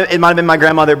room. It might have been my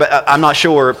grandmother, but I'm not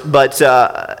sure. But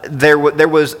there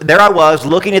I was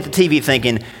looking at the TV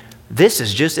thinking, this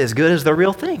is just as good as the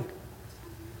real thing.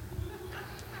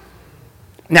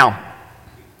 Now,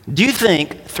 do you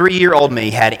think 3-year-old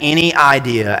me had any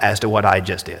idea as to what I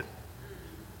just did?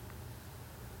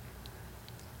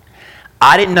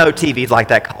 I didn't know TVs like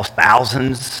that cost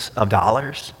thousands of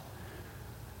dollars.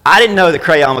 I didn't know the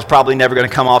crayon was probably never going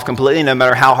to come off completely, no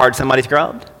matter how hard somebody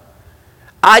scrubbed.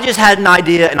 I just had an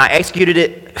idea, and I executed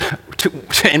it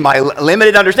in my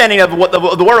limited understanding of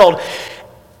the world.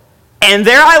 And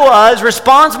there I was,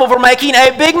 responsible for making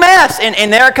a big mess.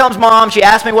 And there comes Mom. She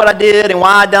asked me what I did and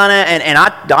why I'd done it. And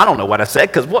I don't know what I said,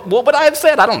 because what would I have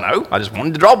said? I don't know. I just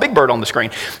wanted to draw Big Bird on the screen.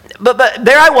 But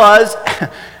there I was.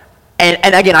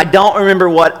 And again, I don't remember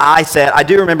what I said. I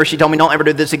do remember she told me, don't ever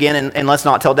do this again, and let's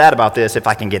not tell Dad about this if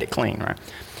I can get it clean, right?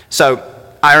 So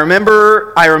I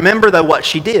remember though what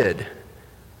she did.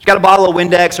 She got a bottle of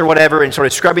Windex or whatever and started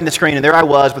scrubbing the screen, and there I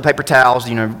was with paper towels,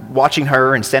 watching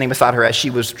her and standing beside her as she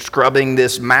was scrubbing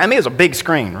this. I mean, it was a big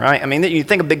screen, right? I mean, you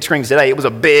think of big screens today, it was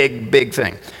a big, big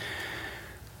thing.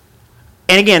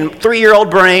 And again, 3-year-old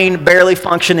brain, barely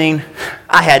functioning.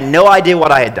 I had no idea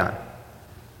what I had done.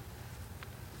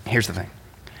 Here's the thing.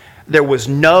 There was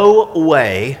no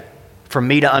way for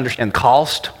me to understand the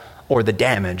cost or the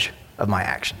damage of my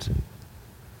actions.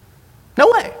 No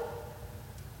way.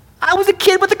 I was a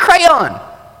kid with a crayon,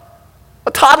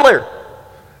 a toddler.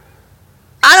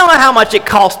 I don't know how much it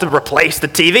cost to replace the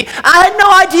TV. I had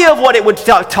no idea of what it would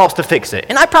cost to fix it.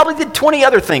 And I probably did 20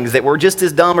 other things that were just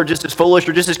as dumb or just as foolish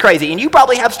or just as crazy. And you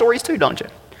probably have stories too, don't you?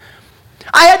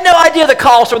 I had no idea the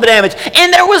cost or the damage.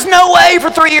 And there was no way for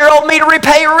 3-year-old me to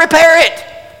repair it.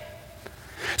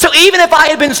 So even if I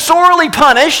had been sorely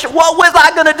punished, what was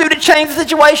I going to do to change the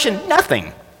situation?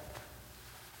 Nothing.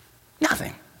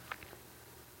 Nothing.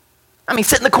 I mean,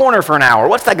 sit in the corner for an hour.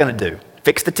 What's that going to do?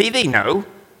 Fix the TV? No.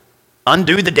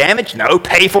 Undo the damage? No.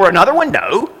 Pay for another one?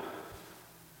 No.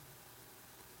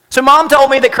 So Mom told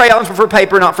me that crayons were for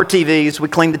paper, not for TVs. We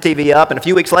cleaned the TV up, and a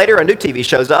few weeks later, a new TV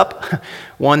shows up,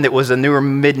 one that was a newer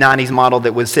mid-90s model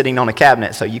that was sitting on a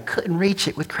cabinet, so you couldn't reach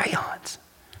it with crayons.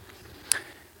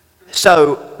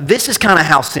 So this is kind of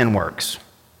how sin works.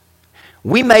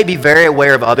 We may be very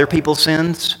aware of other people's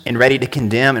sins and ready to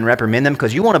condemn and reprimand them,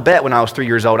 because you want to bet when I was 3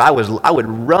 years old, I would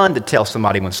run to tell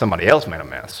somebody when somebody else made a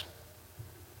mess.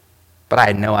 But I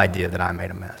had no idea that I made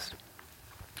a mess.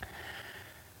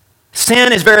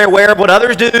 Sin is very aware of what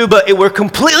others do, but we're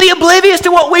completely oblivious to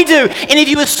what we do. And if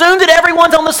you assume that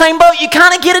everyone's on the same boat, you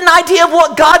kind of get an idea of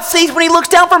what God sees when he looks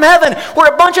down from heaven.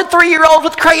 We're a bunch of 3-year-olds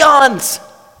with crayons,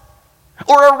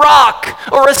 or a rock,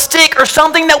 or a stick, or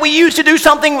something that we use to do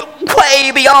something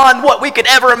way beyond what we could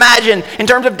ever imagine in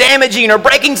terms of damaging or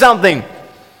breaking something.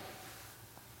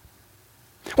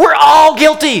 We're all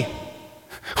guilty.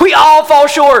 We all fall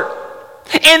short.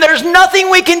 And there's nothing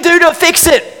we can do to fix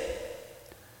it.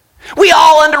 We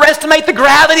all underestimate the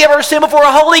gravity of our sin before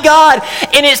a holy God.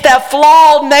 And it's that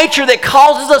flawed nature that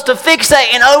causes us to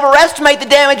fixate and overestimate the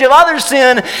damage of others'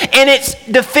 sin. And it's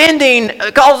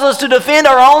causes us to defend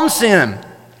our own sin.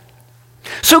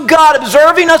 So God,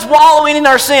 observing us wallowing in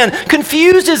our sin,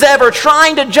 confused as ever,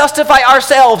 trying to justify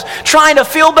ourselves, trying to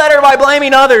feel better by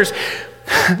blaming others,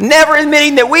 never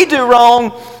admitting that we do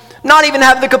wrong, not even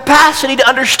have the capacity to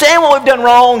understand what we've done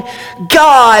wrong,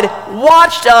 God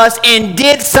watched us and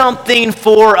did something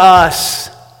for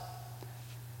us,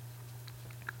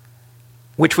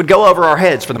 which would go over our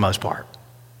heads for the most part.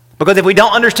 Because if we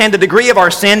don't understand the degree of our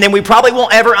sin, then we probably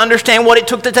won't ever understand what it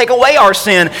took to take away our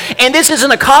sin. And this isn't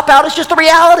a cop-out, it's just a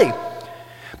reality.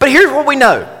 But here's what we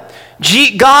know.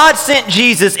 God sent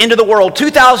Jesus into the world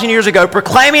 2,000 years ago,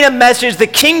 proclaiming a message: the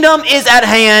kingdom is at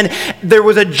hand. There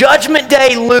was a judgment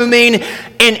day looming,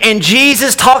 and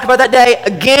Jesus talked about that day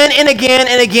again and again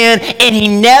and again, and he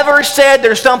never said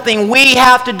there's something we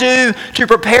have to do to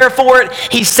prepare for it.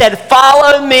 He said,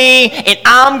 follow me, and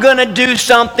I'm going to do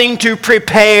something to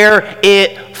prepare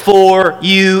it for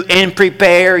you and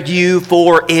prepare you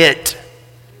for it.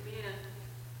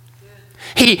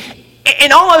 He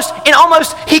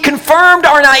confirmed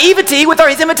our naivety with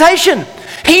his invitation.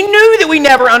 He knew that we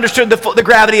never understood the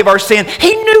gravity of our sin.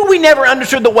 He knew we never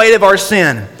understood the weight of our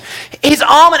sin. As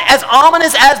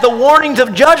ominous as the warnings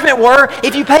of judgment were,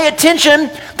 if you pay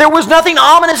attention, there was nothing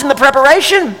ominous in the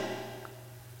preparation.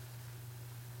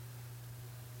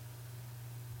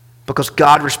 Because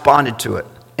God responded to it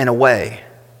in a way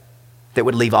that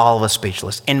would leave all of us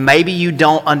speechless. And maybe you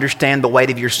don't understand the weight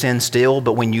of your sin still,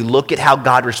 but when you look at how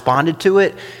God responded to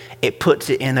it, it puts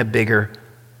it in a bigger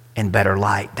and better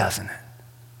light, doesn't it?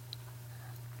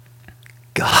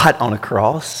 God on a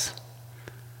cross,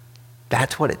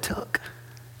 that's what it took.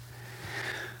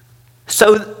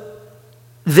 So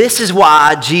this is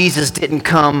why Jesus didn't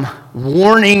come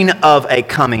warning of a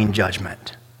coming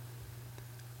judgment.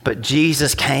 But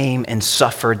Jesus came and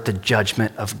suffered the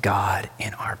judgment of God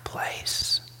in our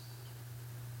place.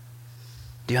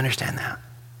 Do you understand that?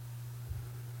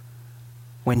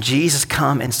 When Jesus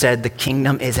come and said, the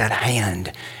kingdom is at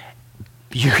hand,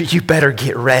 you better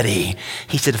get ready.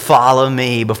 He said, follow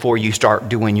me before you start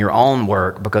doing your own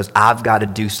work, because I've got to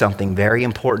do something very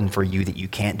important for you that you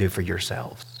can't do for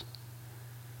yourselves.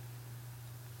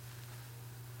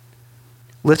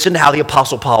 Listen to how the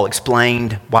Apostle Paul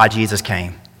explained why Jesus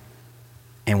came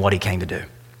and what he came to do.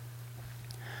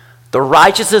 The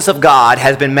righteousness of God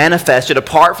has been manifested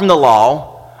apart from the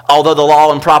law, although the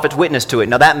law and prophets witness to it.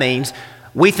 Now that means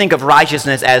we think of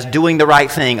righteousness as doing the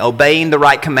right thing, obeying the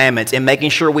right commandments, and making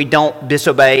sure we don't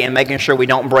disobey and making sure we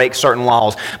don't break certain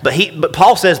laws. But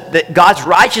Paul says that God's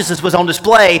righteousness was on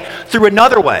display through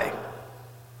another way,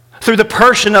 through the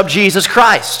person of Jesus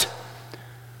Christ.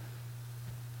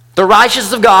 The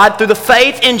righteousness of God through the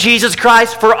faith in Jesus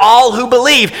Christ for all who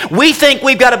believe. We think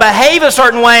we've got to behave a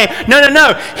certain way.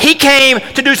 No. He came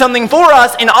to do something for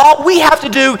us, and all we have to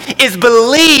do is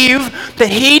believe that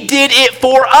he did it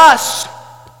for us.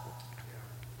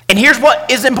 And here's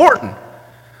what is important.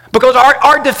 Because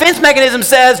our defense mechanism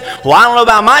says, well, I don't know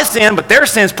about my sin, but their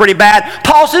sin's pretty bad.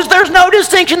 Paul says there's no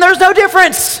distinction, there's no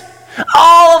difference.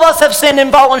 All of us have sinned and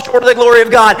fallen short of the glory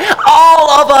of God. All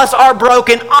of us are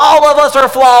broken. All of us are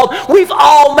flawed. We've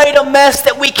all made a mess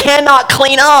that we cannot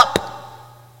clean up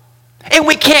and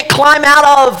we can't climb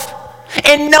out of.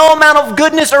 And no amount of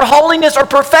goodness or holiness or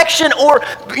perfection or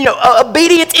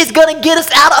obedience is going to get us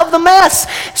out of the mess.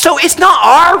 So it's not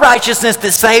our righteousness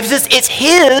that saves us. It's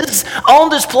his on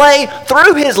display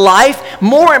through his life.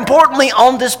 More importantly,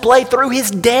 on display through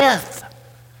his death.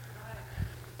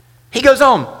 He goes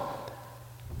on.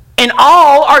 And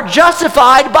all are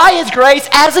justified by his grace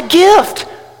as a gift.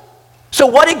 So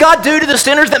what did God do to the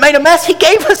sinners that made a mess? He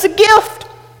gave us a gift.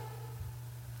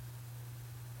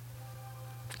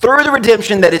 Through the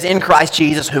redemption that is in Christ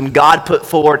Jesus, whom God put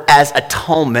forward as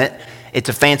atonement. It's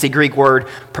a fancy Greek word,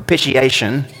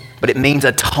 propitiation, but it means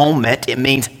atonement. It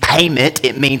means payment.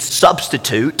 It means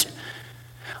substitute.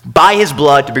 By his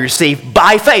blood to be received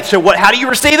by faith. So how do you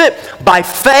receive it? By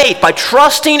faith, by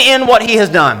trusting in what he has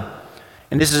done.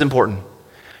 And this is important.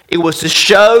 It was to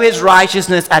show his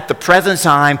righteousness at the present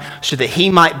time so that he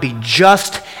might be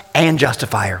just and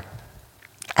justifier.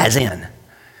 As in,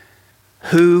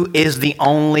 who is the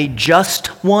only just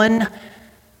one?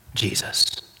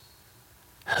 Jesus.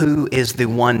 Who is the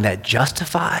one that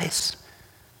justifies?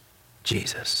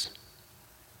 Jesus.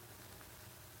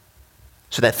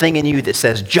 So that thing in you that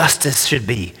says justice should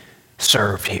be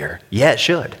served here. Yeah, it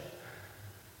should.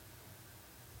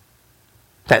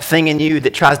 That thing in you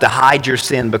that tries to hide your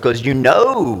sin because you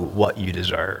know what you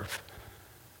deserve.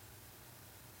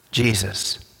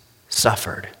 Jesus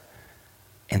suffered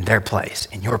in their place,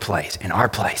 in your place, in our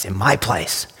place, in my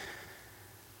place,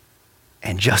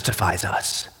 and justifies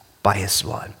us by his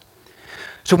blood.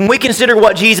 So when we consider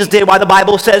what Jesus did, why the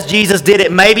Bible says Jesus did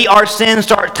it, maybe our sins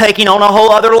start taking on a whole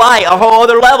other light, a whole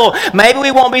other level. Maybe we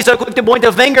won't be so quick to point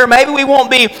the finger. Maybe we won't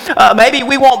be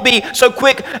so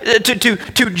quick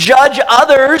to judge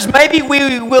others. Maybe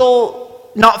we will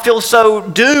not feel so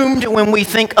doomed when we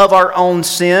think of our own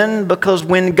sin, because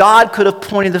when God could have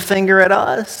pointed the finger at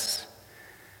us,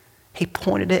 he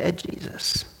pointed it at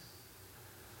Jesus.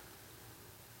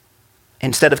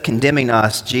 Instead of condemning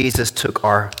us, Jesus took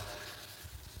our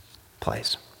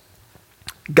place.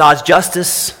 God's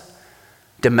justice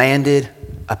demanded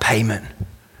a payment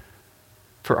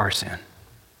for our sin.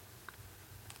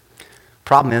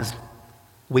 Problem is,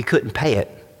 we couldn't pay it.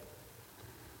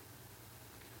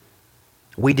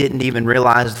 We didn't even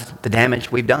realize the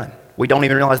damage we've done. We don't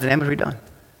even realize the damage we've done.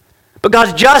 But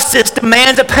God's justice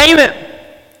demands a payment.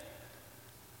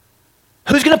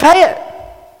 Who's going to pay it?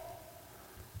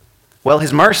 Well,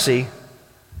 his mercy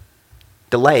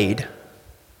delayed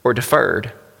or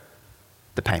deferred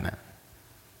the payment.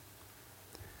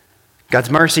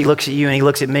 God's mercy looks at you and he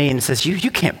looks at me and says,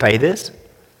 you can't pay this.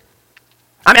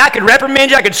 I mean, I could reprimand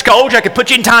you, I could scold you, I could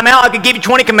put you in time out, I could give you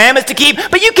 20 commandments to keep,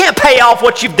 but you can't pay off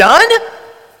what you've done.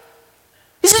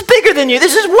 This is bigger than you.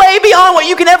 This is way beyond what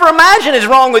you can ever imagine is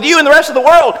wrong with you and the rest of the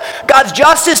world. God's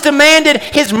justice demanded,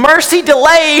 his mercy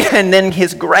delayed, and then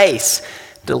his grace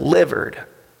delivered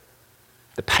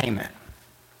the payment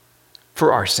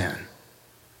for our sin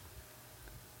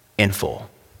in full.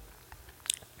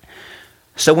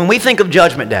 So when we think of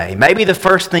Judgment Day, maybe the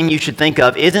first thing you should think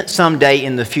of isn't some day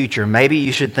in the future. Maybe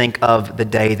you should think of the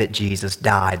day that Jesus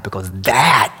died, because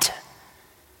that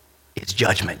is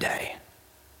Judgment Day.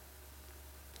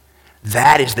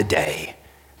 That is the day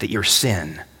that your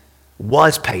sin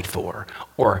was paid for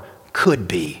or could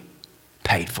be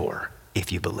paid for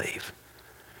if you believe.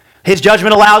 His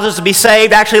judgment allows us to be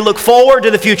saved, actually look forward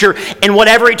to the future and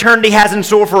whatever eternity has in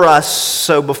store for us.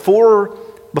 So before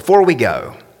we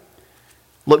go,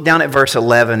 look down at verse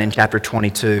 11 in chapter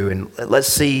 22 and let's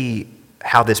see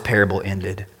how this parable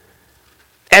ended.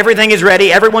 Everything is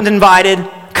ready. Everyone's invited.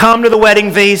 Come to the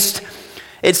wedding feast.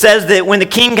 It says that when the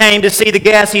king came to see the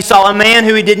guests, he saw a man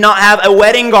who did not have a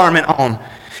wedding garment on.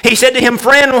 He said to him,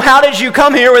 "Friend, how did you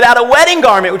come here without a wedding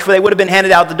garment?" Which they would have been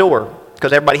handed out the door,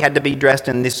 because everybody had to be dressed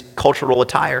in this cultural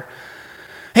attire.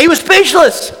 He was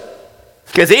speechless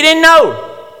because he didn't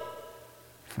know.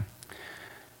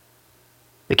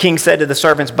 The king said to the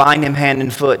servants, "Bind him hand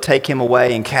and foot, take him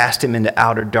away and cast him into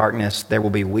outer darkness. There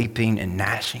will be weeping and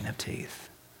gnashing of teeth."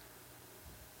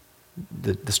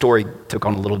 The story took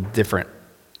on a little different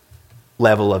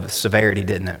level of severity,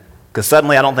 didn't it? Because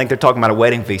suddenly I don't think they're talking about a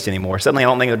wedding feast anymore. Suddenly I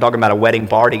don't think they're talking about a wedding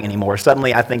party anymore.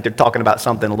 Suddenly I think they're talking about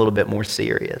something a little bit more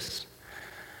serious.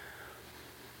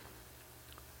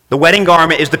 The wedding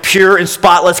garment is the pure and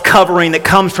spotless covering that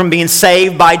comes from being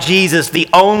saved by Jesus. The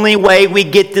only way we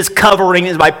get this covering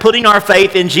is by putting our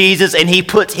faith in Jesus, and he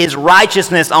puts his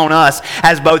righteousness on us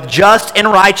as both just and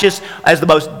righteous, as the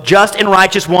most just and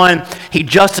righteous one. He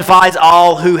justifies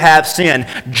all who have sinned.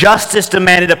 Justice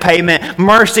demanded a payment,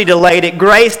 mercy delayed it,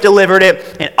 grace delivered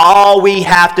it, and all we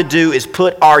have to do is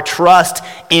put our trust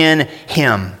in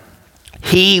him.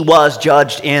 He was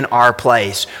judged in our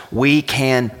place. We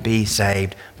can be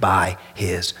saved by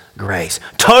his grace.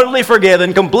 Totally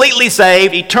forgiven, completely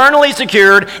saved, eternally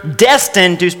secured,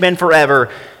 destined to spend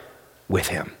forever with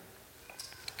him.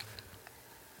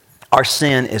 Our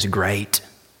sin is great,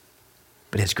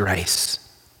 but his grace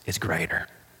is greater.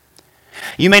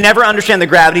 You may never understand the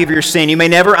gravity of your sin. You may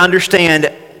never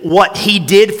understand what he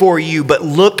did for you, but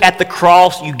look at the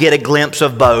cross, you get a glimpse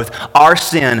of both. Our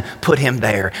sin put him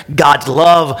there. God's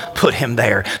love put him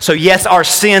there. So yes, our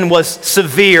sin was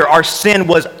severe. Our sin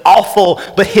was awful,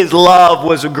 but his love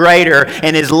was greater.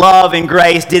 And his love and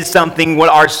grace did something what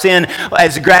our sin,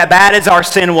 as bad as our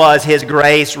sin was, his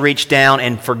grace reached down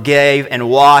and forgave and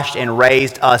washed and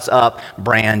raised us up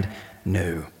brand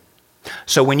new.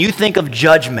 So when you think of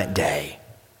Judgment Day,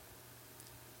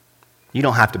 you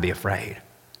don't have to be afraid,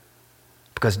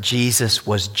 because Jesus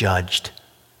was judged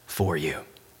for you.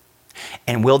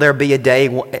 And will there be a day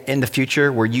in the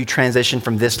future where you transition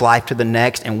from this life to the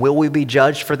next? And will we be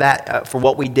judged for that, for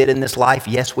what we did in this life?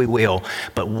 Yes, we will.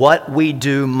 But what we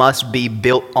do must be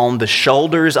built on the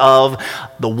shoulders of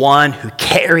the one who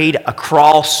carried a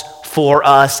cross for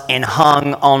us and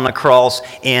hung on the cross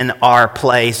in our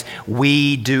place.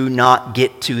 We do not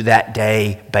get to that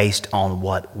day based on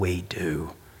what we do.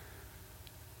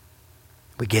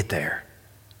 We get there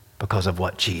because of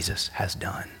what Jesus has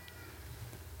done.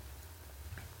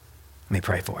 Let me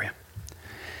pray for you.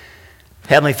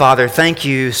 Heavenly Father, thank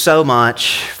you so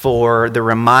much for the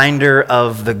reminder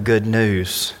of the good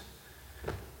news.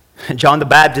 John the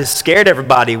Baptist scared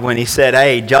everybody when he said,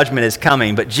 "Hey, judgment is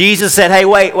coming." But Jesus said, "Hey,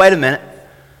 wait a minute.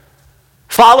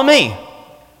 Follow me.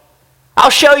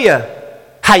 I'll show you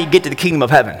how you get to the kingdom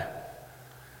of heaven."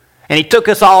 And he took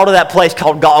us all to that place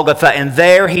called Golgotha, and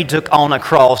there he took on a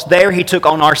cross. There he took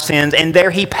on our sins, and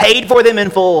there he paid for them in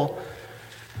full.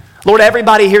 Lord,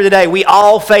 everybody here today, we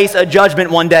all face a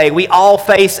judgment one day. We all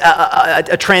face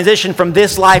a transition from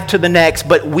this life to the next,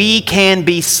 but we can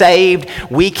be saved.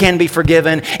 We can be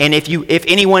forgiven. And if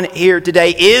anyone here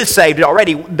today is saved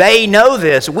already, they know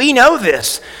this. We know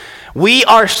this. We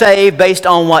are saved based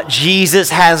on what Jesus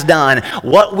has done.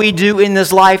 What we do in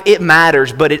this life, it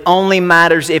matters, but it only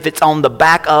matters if it's on the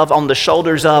back of, on the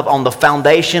shoulders of, on the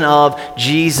foundation of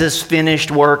Jesus' finished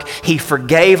work. He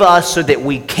forgave us so that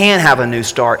we can have a new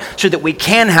start, so that we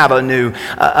can have a new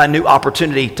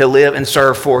opportunity to live and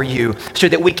serve for you, so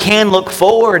that we can look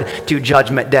forward to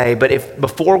Judgment Day. But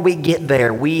before we get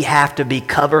there, we have to be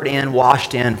covered in,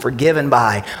 washed in, forgiven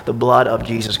by the blood of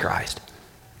Jesus Christ.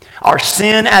 Our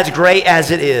sin, as great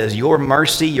as it is, your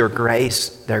mercy, your grace,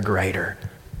 they're greater.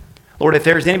 Lord, if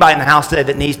there's anybody in the house today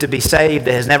that needs to be saved,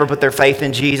 that has never put their faith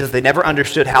in Jesus, they never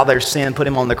understood how their sin put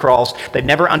him on the cross, they've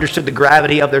never understood the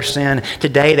gravity of their sin,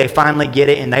 today they finally get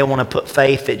it and they want to put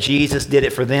faith that Jesus did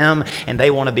it for them and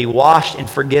they want to be washed and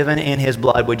forgiven in his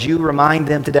blood. Would you remind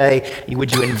them today?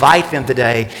 Would you invite them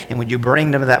today? And would you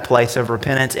bring them to that place of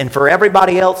repentance? And for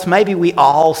everybody else, maybe we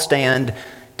all stand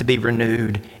to be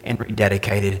renewed and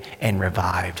rededicated and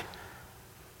revived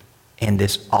in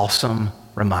this awesome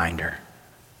reminder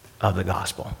of the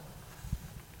gospel.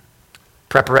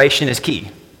 Preparation is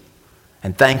key.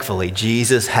 And thankfully,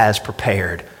 Jesus has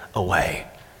prepared a way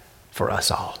for us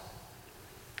all.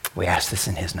 We ask this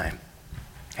in his name.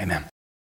 Amen.